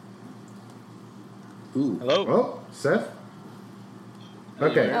 Ooh. Hello. Oh, Seth?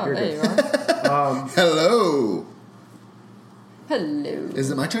 Okay. Oh, you're there good. you are. Hello. Hello.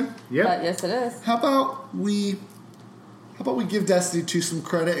 Is it my turn? Yep. Yes, it is. How about we give Destiny 2 some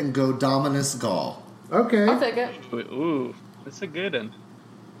credit and go Dominus Gaul? Okay. I'll take it. Ooh, that's a good one.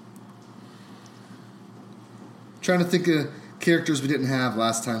 Trying to think of characters we didn't have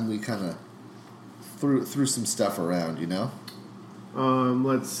last time we kind of threw some stuff around, you know?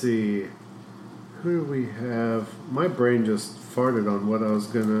 Let's see. Who do we have? My brain just farted on what I was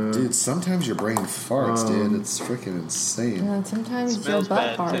gonna... Dude, sometimes your brain farts, dude. It's freaking insane. And sometimes your Smells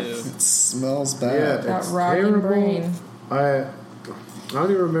butt bad, too. farts. It smells Yeah, bad. That it's rotten terrible. brain. I don't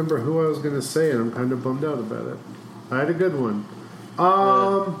even remember who I was gonna say, and I'm kind of bummed out about it. I had a good one.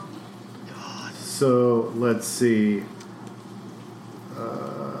 So let's see.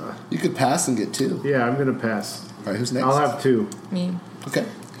 You could pass and get 2. Yeah, I'm gonna pass. All right, who's next? I'll have 2. Me. Okay,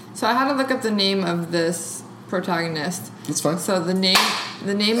 So I had to look up the name of this protagonist. that's fine. So the name.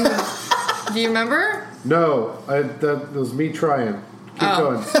 Do you remember? No, that was me trying. Keep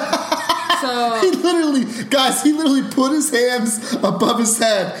going. So He literally put his hands above his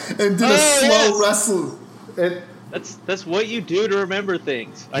head and did a slow wrestle. That's what you do to remember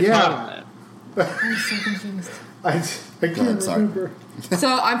things. I taught him that. I'm so confused. I can't sorry. remember.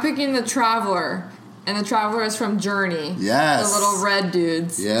 So I'm picking the Traveler, and the Traveler is from Journey. Yes. The little red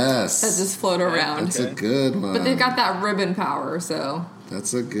dudes Yes. that just float around. That's a good one. But they've got that ribbon power, so.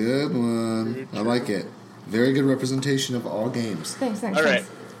 That's a good one. I like it. Very good representation of all games. Thanks. All right,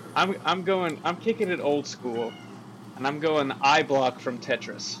 I'm kicking it old school, and I'm going I block from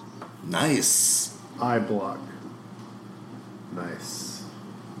Tetris. Nice. I block. Nice.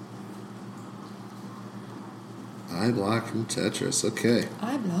 I block from Tetris. Okay.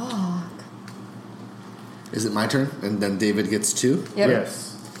 I block. Is it my turn? And then David gets 2? Yep.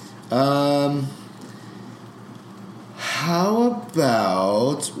 Yes. How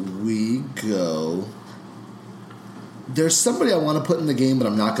about we go... There's somebody I want to put in the game, but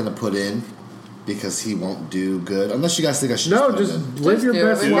I'm not going to put in because he won't do good. Unless you guys think I should No, put him just in. live your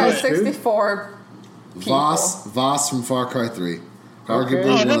best We've got life, dude. 64 people. Voss from Far Cry 3. Okay. Arguably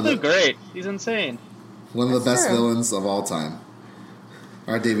Oh, one he'll of do the great. He's insane. best That's true. villains of all time.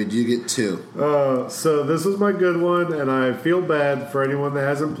 All right, David, you get 2. So this was my good one, and I feel bad for anyone that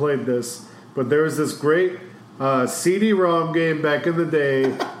hasn't played this, but there was this great CD-ROM game back in the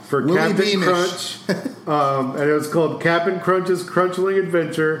day for Willie Captain Beamish. Crunch, and it was called Captain Crunch's Crunchling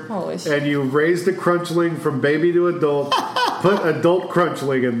Adventure. Holy shit. And you raised a Crunchling from baby to adult, put adult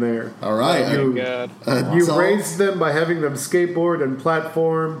Crunchling in there. All right. Oh You- my god. You Adult- raised them by having them skateboard and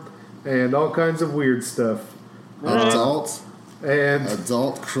platform and all kinds of weird stuff. Adult And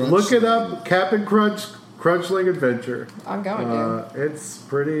crunch. look it up, Captain Crunch Crunchling Adventure. I'm going to. It's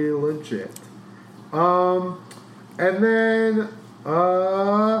pretty legit. And then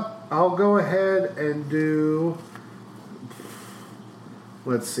I'll go ahead and do.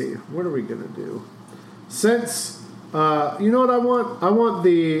 Let's see. What are we gonna do? Since you know what I want? I want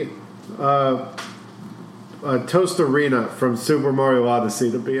the Toast Arena from Super Mario Odyssey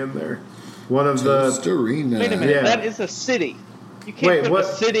to be in there. One of Arena. Wait a minute. Yeah. That is a city. You can't Wait, put what- a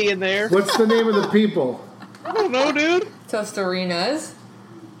city in there. What's the name of the people? I don't know, dude. Toastarinas.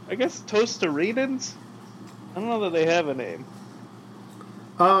 I guess Toastarinans? I don't know that they have a name.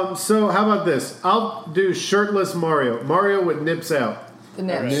 So how about this? I'll do shirtless Mario. Mario with nips out. The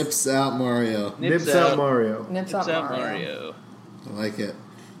Nips. Nips out Mario. Nips out Mario. Nips It's out out Mario. Mario. I like it.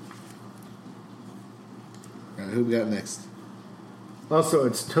 All right, who we got next? Also,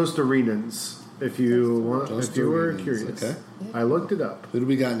 it's Toastarinans. If you want, if you were Toastarinans, curious, okay. I looked it up. Who do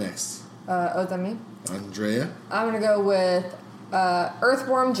we got next? Oh, is that me? Andrea. I'm going to go with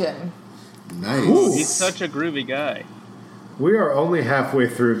Earthworm Jim. Nice. Ooh. He's such a groovy guy. We are only halfway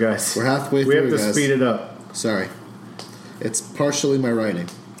through, guys. We're halfway We through, have to guys. speed it up. Sorry. It's partially my writing.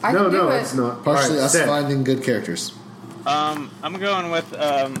 I No, can do no, it. it's not. Partially All right, us Seth. finding good characters. I'm going with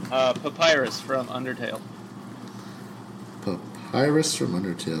Papyrus from Undertale. Papyrus from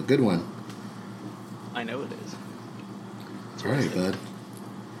Undertale. Good one. I know it is. All right, bud.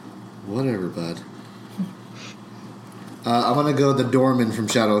 Whatever, bud. I'm going to go the Doorman from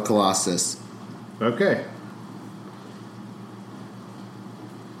Shadow of Colossus. Okay.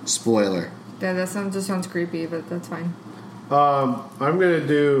 Spoiler. Yeah, that just sounds creepy, but that's fine. I'm gonna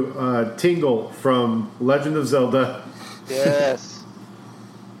do Tingle from Legend of Zelda. Yes.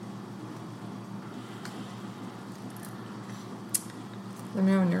 Let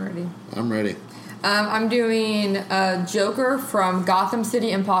me know when you're ready. I'm ready. I'm doing Joker from Gotham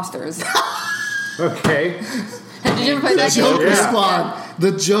City Imposters. Okay. Did you ever play that game? Joker Yeah. Squad.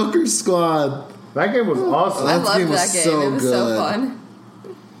 The Joker Squad. That game was awesome. I That loved game was that game. so It was so good. fun.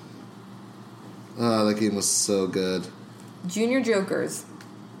 Oh, that game was so good. Junior Jokers.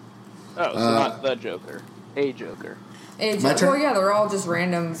 Oh, so not the Joker. A Joker. My turn? Well, yeah, they're all just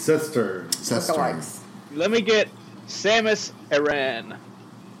random Sister. Seth's turn. lookalikes. Let me get Samus Aran.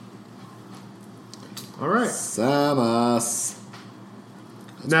 All right. Samus.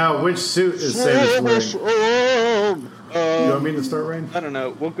 Now, which suit is Samus wearing? You want me to start, Rain? I don't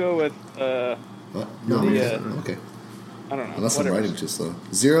know. We'll go with, What? No, Yeah. okay. I don't know. Unless I'm whatever. writing too slow.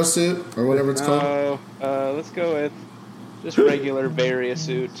 Zero Suit, or whatever it's called. No, let's go with just regular Varia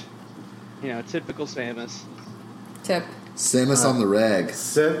suit. You know, typical Samus. Tip. Samus on the rag.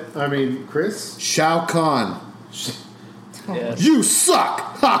 Chris? Shao Kahn. Yes. You suck!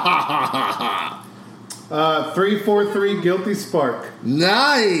 Ha ha ha ha ha! 343 Guilty Spark.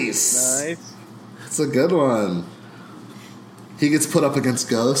 Nice. Nice. That's a good one. He gets put up against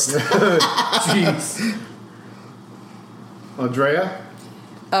Ghost. Jeez. Andrea?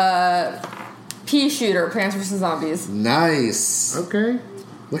 Pea Shooter, Plants vs. Zombies. Nice. Okay.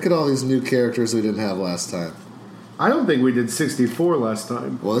 Look at all these new characters we didn't have last time. I don't think we did 64 last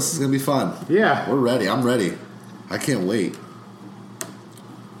time. Well, this is going to be fun. Yeah. We're ready. I'm ready. I can't wait.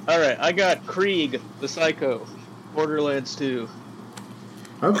 All right, I got Krieg, the Psycho, Borderlands 2.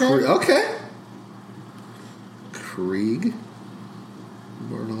 Okay. Okay. Krieg.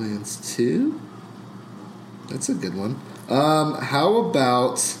 Borderlands 2. That's a good one. How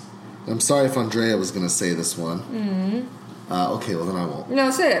about... I'm sorry if Andrea was going to say this one. Mm-hmm. Okay, well then I won't.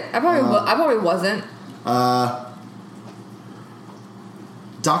 No, say it. I probably wasn't.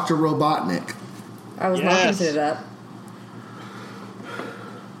 Dr. Robotnik. I was not going to say that.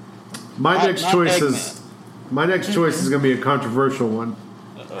 My next choice Mm-hmm. is going to be a controversial one.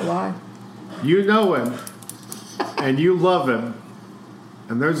 Why? You know him, and you love him,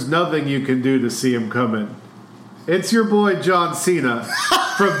 and there's nothing you can do to see him coming. It's your boy John Cena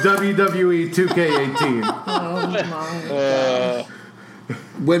from WWE 2K18. Oh my god.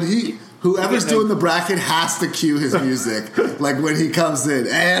 When whoever's doing the bracket has to cue his music. Like when he comes in.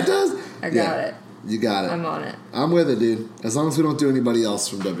 And I got it. You got it. I'm on it. I'm with it, dude. As long as we don't do anybody else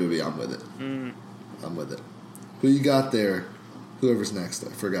from WWE, I'm with it. I'm with it. Who you got there? Whoever's next, I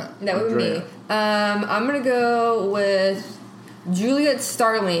forgot. That would be me. I'm gonna go with Juliet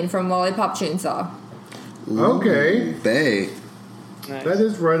Starling from Lollipop Chainsaw. Ooh, Okay. Bay. Nice. That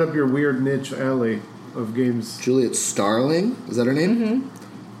is right up your weird niche alley of games. Juliet Starling? Is that her name?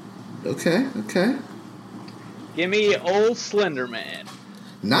 Mm-hmm. Okay. Give me old Slender Man.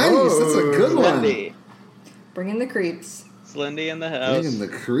 Nice. That's a good one. Slendy. Bring in the creeps. Slendy in the house. Bringing the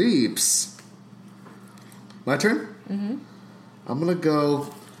creeps. My turn? Mm-hmm. I'm going to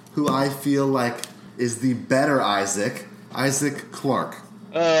go who I feel like is the better Isaac Clarke.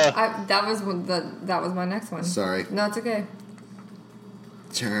 That was my next one. Sorry. No, it's okay.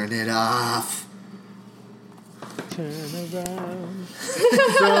 Turn it off. Turn around.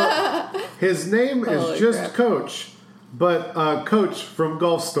 So his name Holy is just crap. Coach, but Coach from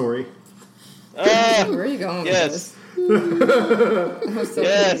Golf Story. Where are you going Yes. with this? I'm so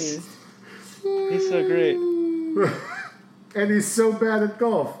Yes. confused. He's so great. And he's so bad at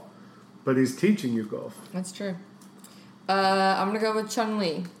golf, but he's teaching you golf. That's true. I'm gonna go with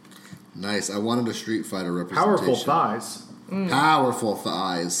Chun-Li. Nice. I wanted a Street Fighter representation. Powerful thighs. Powerful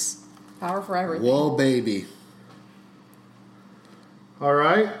thighs. Power for everything. Whoa, baby. All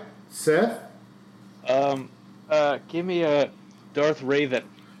right, Seth. Give me a Darth Raven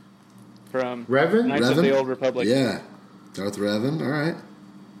from Revan? Knights of Revan? the Old Republic. Yeah. Darth Revan. All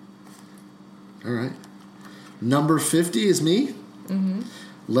right. Number 50 is me. Mm-hmm.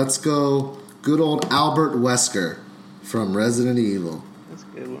 Let's go good old Albert Wesker from Resident Evil. That's a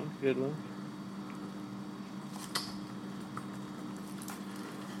good one. Good one.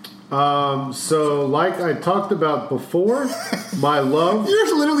 So like I talked about before, my love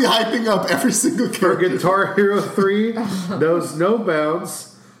You're literally hyping up every single for character. Guitar Hero 3 knows no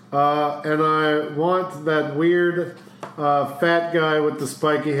bounds, and I want that weird fat guy with the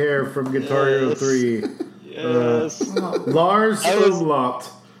spiky hair from Guitar Hero Yes. 3, Yes. Lars I was- Umlaut.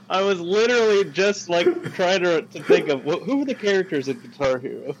 I was literally just like trying to think of who were the characters in Guitar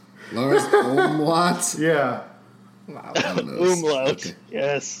Hero. Lars Umlaut. Yeah, Wow. I don't know. Umlaut. Okay.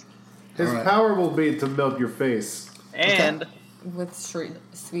 Yes. his All right. power will be to melt your face. And With sweet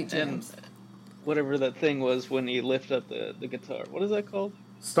jams. whatever that thing was when you lift up the guitar. What is that called?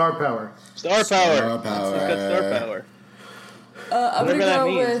 Star power. Star power. Star power. He's got star power. I'm Whatever gonna that go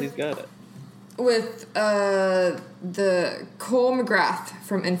means, he's with got it. the Cole McGrath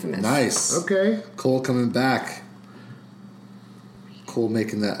from Infamous. Nice. Okay. Cole coming back. Cole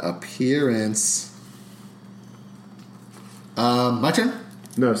making that appearance. My turn?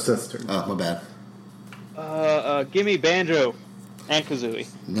 No, Seth's turn. Oh, my bad. Give me Banjo and Kazooie.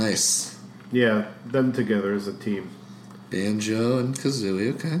 Nice. Yeah, them together as a team. Banjo and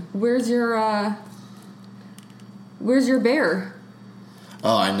Kazooie, okay. Where's your bear?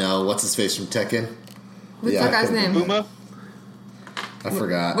 Oh, I know. What's his face from Tekken? What's Yeah, that guy's name? Kuma? I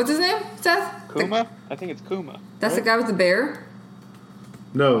forgot. What's his name, Seth? Kuma? I think it's Kuma. That's the guy with the bear?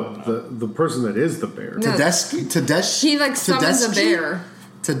 No, the person that is the bear. No. Tedeschi? He like summons a bear.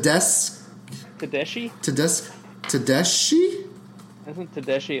 Tedeschi? Tedeschi? Isn't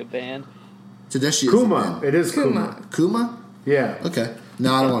Tedeschi a band? Tedeschi is Kuma. a man. It is Kuma. Kuma? Yeah. Okay.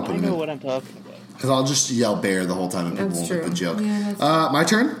 No, I don't want to I put him know in. what I'm talking about. Because I'll just yell bear the whole time and people That's won't true. get the joke. Yeah, that's My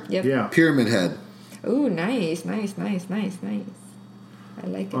turn? Yep. Yeah. Pyramid Head. Ooh, nice. I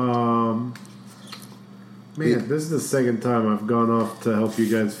like it. Man, this is the second time I've gone off to help you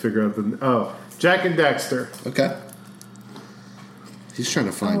guys figure out Jack and Daxter. Okay. He's trying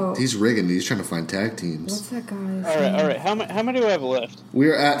to find. He's rigging. He's trying to find tag teams. What's that guy's All right. How many do I have left?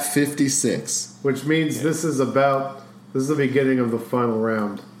 We're at 56. Which means this is the beginning of the final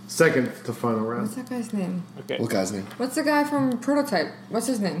round. Second to final round. What's that guy's name? Okay. What guy's name? What's the guy from Prototype? What's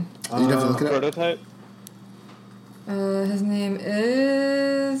his name? You have to look it up. Prototype? His name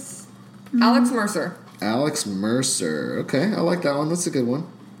is Alex Mercer. Alex Mercer. Okay, I like that one. That's a good one.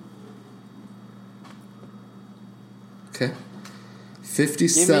 Okay.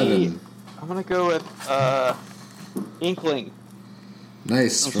 57. I'm gonna go with Inkling.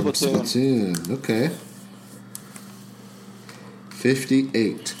 Nice, from Splatoon. Okay.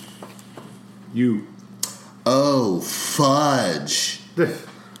 58. You. Oh, fudge.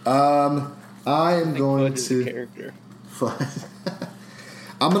 I am going Fudge is to... a character. Fudge.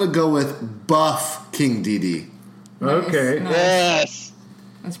 I'm going to go with Buff King DD. Okay. Nice. Yes.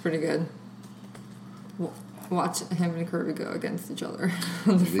 That's pretty good. Watch him and Kirby go against each other.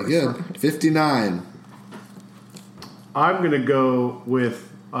 On the Pretty first good. round. 59. I'm going to go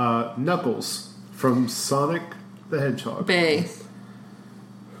with Knuckles from Sonic the Hedgehog. Bay.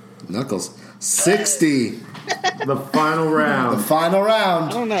 Knuckles. 60. The final The round. final I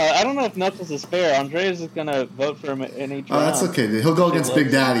round. don't know. I don't know if Knuckles is fair. Andreas is gonna vote for him in each Oh, round. that's okay. He'll go against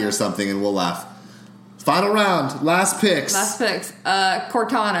Big Daddy or something and we'll laugh. Final round. Last picks. Last picks.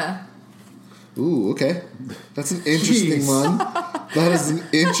 Cortana. Ooh, okay. That's an interesting Jeez. one. That is an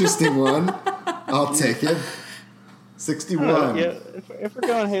interesting one. I'll take it. 61. Yeah, if we're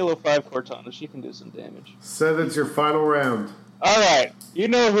going Halo 5 Cortana, she can do some damage. So that's your final round. All right, you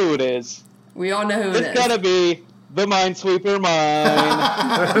know who it is. We all know who it It's is. gotta be the Minesweeper Mine.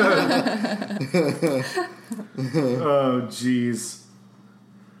 Oh, jeez.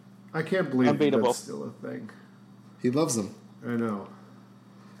 I can't believe Unbeatable. Oh, that's still a thing. He loves them. I know.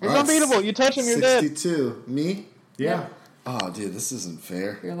 It's All right, unbeatable. You touch him, you're dead. 62. Me? Yeah. Oh, dude, this isn't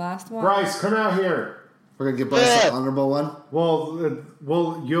fair. Your last one. Bryce, come out here. We're gonna give Bryce Yeah. an honorable one.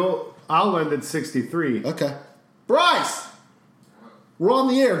 I'll end at 63. Okay. Bryce, we're on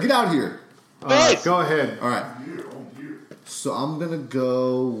the air. Get out here. Bryce! Go ahead. All right. So I'm gonna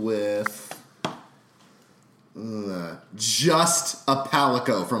go with just a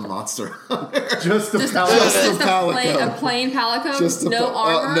Palico from Monster Hunter. Just a Just, palette. Just just a Palico. a plain Palico? Just a no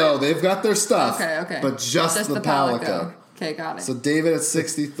armor? no, they've got their stuff. Okay. But just the Palico. Okay, got it. So David at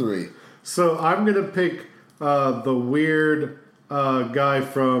 63. So I'm going to pick the weird guy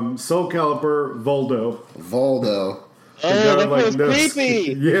from Soul Calibur, Voldo. Voldo. Oh, guy that with was creepy.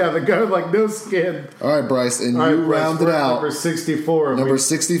 skin. Yeah, the guy with like no skin. All right, Bryce, and All right, you Bryce, rounded we're out number 64. number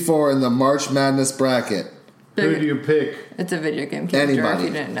 64 in the March Madness bracket. Who do you pick? It's a video game character Anybody. if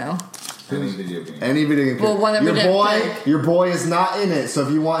you didn't know. Any video game. Any video game. Well, one that we your didn't boy, pick. your boy is not in it. So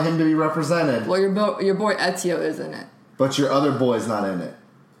if you want him to be represented, Well, your boy Ezio is in it. but your other boy is not in it.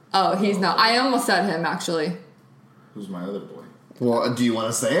 Oh, he's not. I almost said him, actually. Who's my other boy? Well, do you want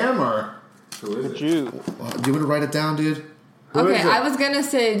to say him or Who is it? Jew. do you want to write it down, dude? Who Okay, is it? I was going to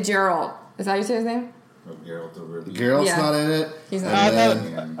say Gerald. Is that how you say his name? Oh, Geralt of Rivia. Geralt's Yeah. not in it. He's not. And I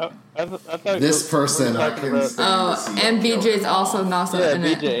then thought, I thought this person. we were talking I can about- stand Oh, to see and Geralt BJ's also not Yeah, in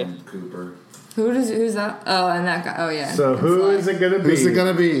it. BJ. And Cooper. Who's that? Oh, and that guy. Oh, yeah. So That's who Sly. is it going to be? Who's it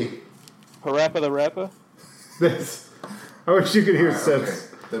gonna be? Parappa the Rappa? This. I wish you could hear Okay. Seth's.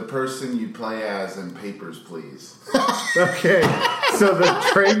 The person you play as in Papers, Please. Okay. So the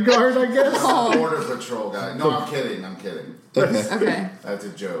trade guard, I guess? Oh. Border Patrol guy. No, I'm kidding. Okay. Okay. That's a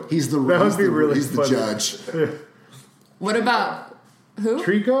joke. He's the That would he's be the, really he's the funny. judge. What about who?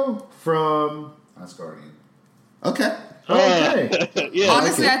 Trico from... That's Guardian. Okay. Okay. Yeah.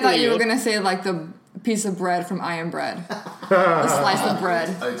 Honestly, I thought you were Pretty going to say like the piece of bread from I Am Bread. The slice of bread.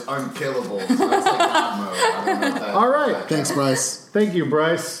 It's unkillable. So that's like God mode. I don't know if that, All right. Thanks, Bryce. Thank you,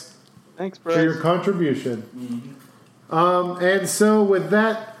 Bryce, Thanks, for your Bryce. contribution. And so with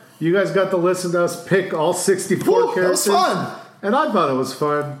that, you guys got to listen to us pick all 64 Whew, that characters. was fun. And I thought it was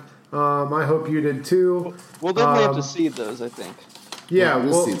fun. I hope you did too. We'll definitely have to seed those, I think. Yeah, we'll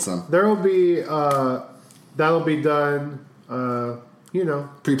well, seed some. There will be that'll be done.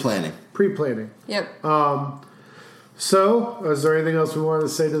 Pre-planning. Pre-planning. Yep. So, is there anything else we wanted to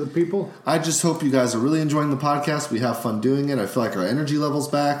say to the people? I just hope you guys are really enjoying the podcast. We have fun doing it. I feel like our energy level's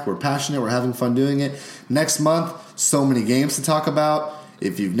back. We're passionate. We're having fun doing it. Next month, so many games to talk about.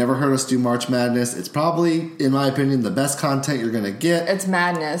 If you've never heard us do March Madness, it's probably, in my opinion, the best content you're going to get. It's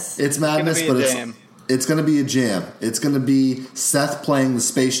madness. It's madness, be but a it's jam. It's going to be a jam. It's going to be Seth playing the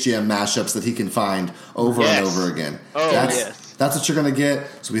Space Jam mashups that he can find over and over again. Oh, That's what you're going to get.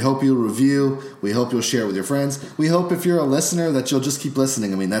 So we hope you'll review. We hope you'll share it with your friends. We hope if you're a listener that you'll just keep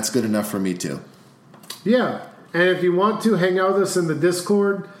listening. I mean, that's good enough for me too. Yeah. And if you want to hang out with us in the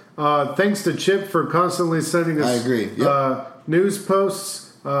Discord, thanks to Chip for constantly sending us I agree. Yep. News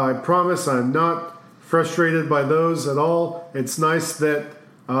posts. I promise I'm not frustrated by those at all. It's nice that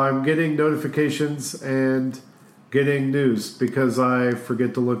I'm getting notifications and getting news because I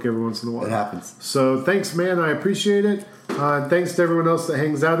forget to look every once in a while. It happens. So thanks, man. I appreciate it. Thanks to everyone else that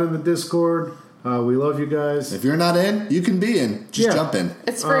hangs out in the Discord. We love you guys. If you're not in, you can be in. Just jump in.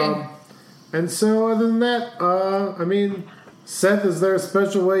 It's free. And so other than that, I mean, Seth, is there a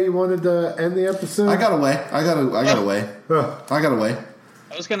special way you wanted to end the episode? I got away. I got away. I got away.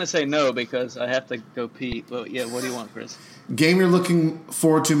 I was going to say no because I have to go pee. But yeah, what do you want, Chris? Game you're looking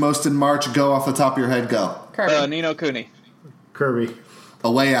forward to most in March, go off the top of your head, go. Kirby. Nino Cooney. Kirby.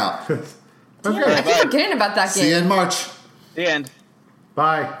 A way out. Okay. I keep forgetting about that game. See you in March. The end.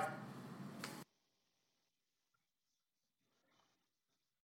 Bye.